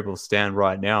the variables stand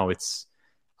right now,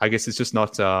 I guess it's just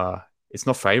not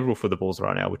favorable for the Bulls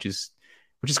right now, which is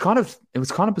kind of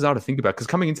bizarre to think about, because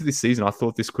coming into this season, I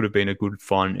thought this could have been a good,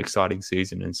 fun, exciting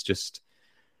season. And it's just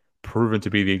proven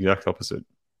to be the exact opposite.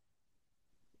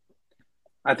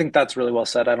 I think that's really well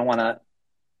said. I don't want to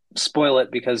spoil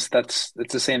it because it's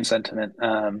the same sentiment.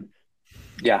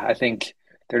 I think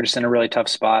they're just in a really tough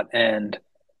spot. And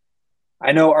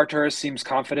I know Arturas seems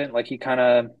confident. Like he kind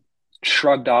of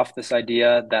shrugged off this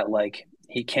idea that like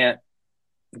he can't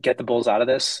get the Bulls out of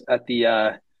this at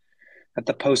the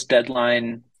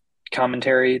post-deadline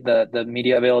commentary, the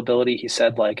media availability. He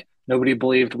said like nobody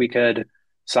believed we could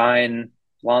sign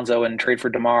Lonzo and trade for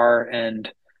DeMar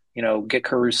and, get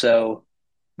Caruso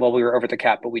while we were over the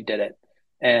cap, but we did it.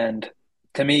 And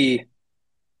to me,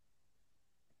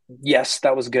 yes,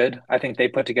 that was good. I think they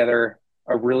put together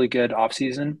a really good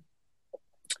offseason.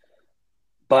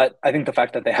 But I think the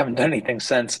fact that they haven't done anything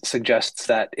since suggests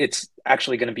that it's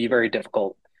actually going to be very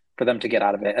difficult for them to get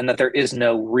out of it, and that there is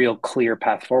no real clear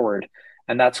path forward.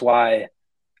 And that's why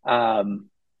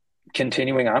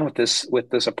continuing on with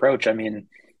this approach, I mean,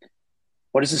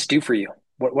 what does this do for you?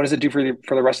 What does it do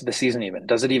for the rest of the season even?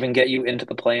 Does it even get you into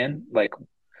the play-in? Like,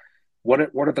 what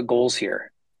are the goals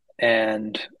here?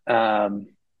 And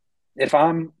if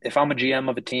I'm a GM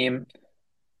of a team,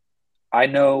 I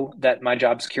know that my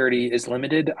job security is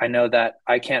limited. I know that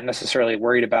I can't necessarily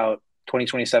worried about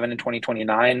 2027 and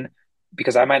 2029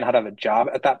 because I might not have a job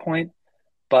at that point.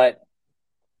 But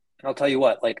I'll tell you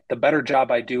what, like the better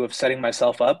job I do of setting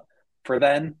myself up for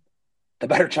then, the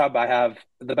better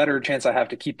chance I have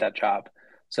to keep that job.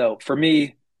 So for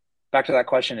me, back to that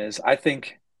question is, I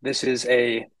think this is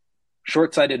a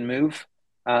short-sighted move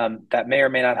that may or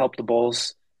may not help the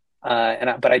Bulls.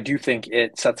 But I do think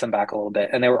it sets them back a little bit,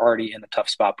 and they were already in a tough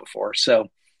spot before. So,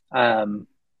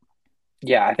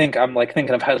 I think I'm like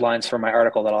thinking of headlines for my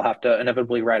article that I'll have to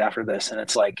inevitably write after this. And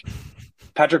it's like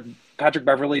Patrick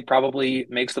Beverley probably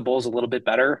makes the Bulls a little bit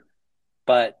better,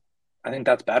 but I think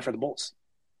that's bad for the Bulls.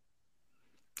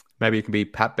 Maybe it can be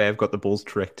Pat Bev got the Bulls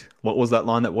tricked. What was that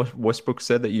line that Westbrook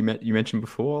said that you mentioned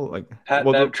before? Like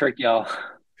Bev tricked y'all.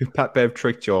 Pat Bev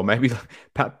tricked y'all. Maybe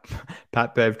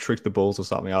Pat Bev tricked the Bulls or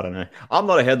something. I don't know. I'm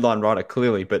not a headline writer,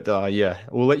 clearly, but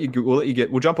we'll let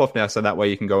you jump off now, so that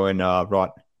way you can go and write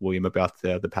William about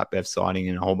the Pat Bev signing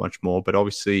and a whole bunch more. But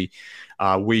obviously,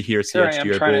 we here at Here I am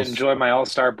CHGO trying Bulls to enjoy my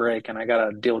All-Star break, and I got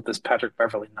to deal with this Patrick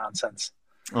Beverley nonsense.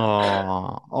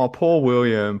 Oh, poor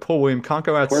William. Poor William can't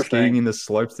go out Poor skiing thing. in the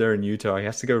slopes there in Utah. He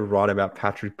has to go write about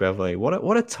Patrick Beverley.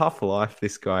 What a tough life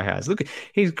this guy has. Look,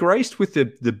 he's graced with the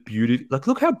beauty. Like,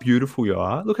 look how beautiful you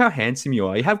are. Look how handsome you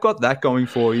are. You have got that going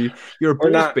for you. You're a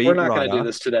Bulls beat We're not writer. going to do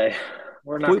this today.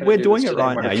 We're doing it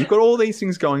right Mark. now. You've got all these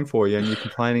things going for you, and you're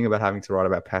complaining about having to write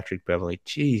about Patrick Beverley.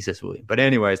 Jesus, William. But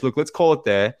anyways, look, let's call it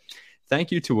there. Thank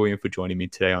you to William for joining me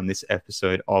today on this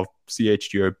episode of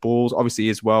CHGO Bulls. Obviously,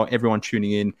 as well, everyone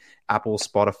tuning in, Apple,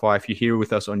 Spotify. If you're here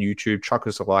with us on YouTube, chuck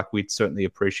us a like. We'd certainly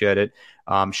appreciate it.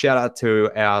 Shout out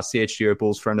to our CHGO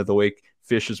Bulls friend of the week,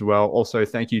 Fish, as well. Also,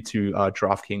 thank you to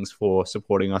DraftKings for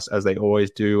supporting us as they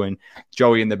always do, and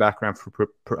Joey in the background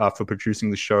for producing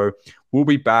the show. We'll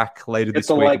be back later this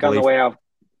week. Hit the like on the way out.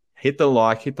 Hit the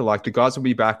like. The guys will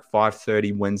be back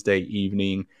 5:30 Wednesday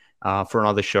evening for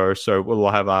another show. So we'll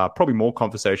have probably more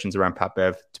conversations around Pat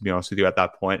Bev, to be honest with you, at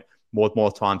that point.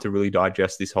 More time to really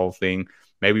digest this whole thing.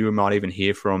 Maybe we might even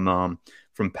hear from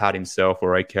Pat himself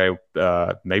or AK.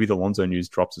 Maybe the Lonzo news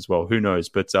drops as well. Who knows?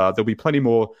 But there'll be plenty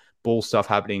more Bull stuff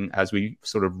happening as we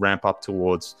sort of ramp up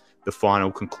towards the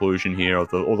final conclusion here or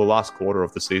the last quarter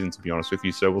of the season, to be honest with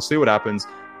you. So we'll see what happens.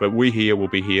 But we'll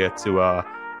be here to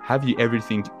have you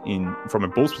everything in from a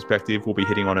Bulls perspective. We'll be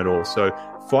hitting on it all. So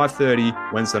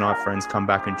 5:30 Wednesday night, friends, come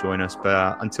back and join us.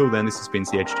 But until then, this has been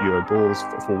CHGO Bulls.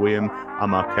 For William,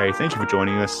 I'm RK. Thank you for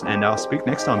joining us, and I'll speak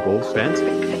next time, Bulls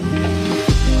fans.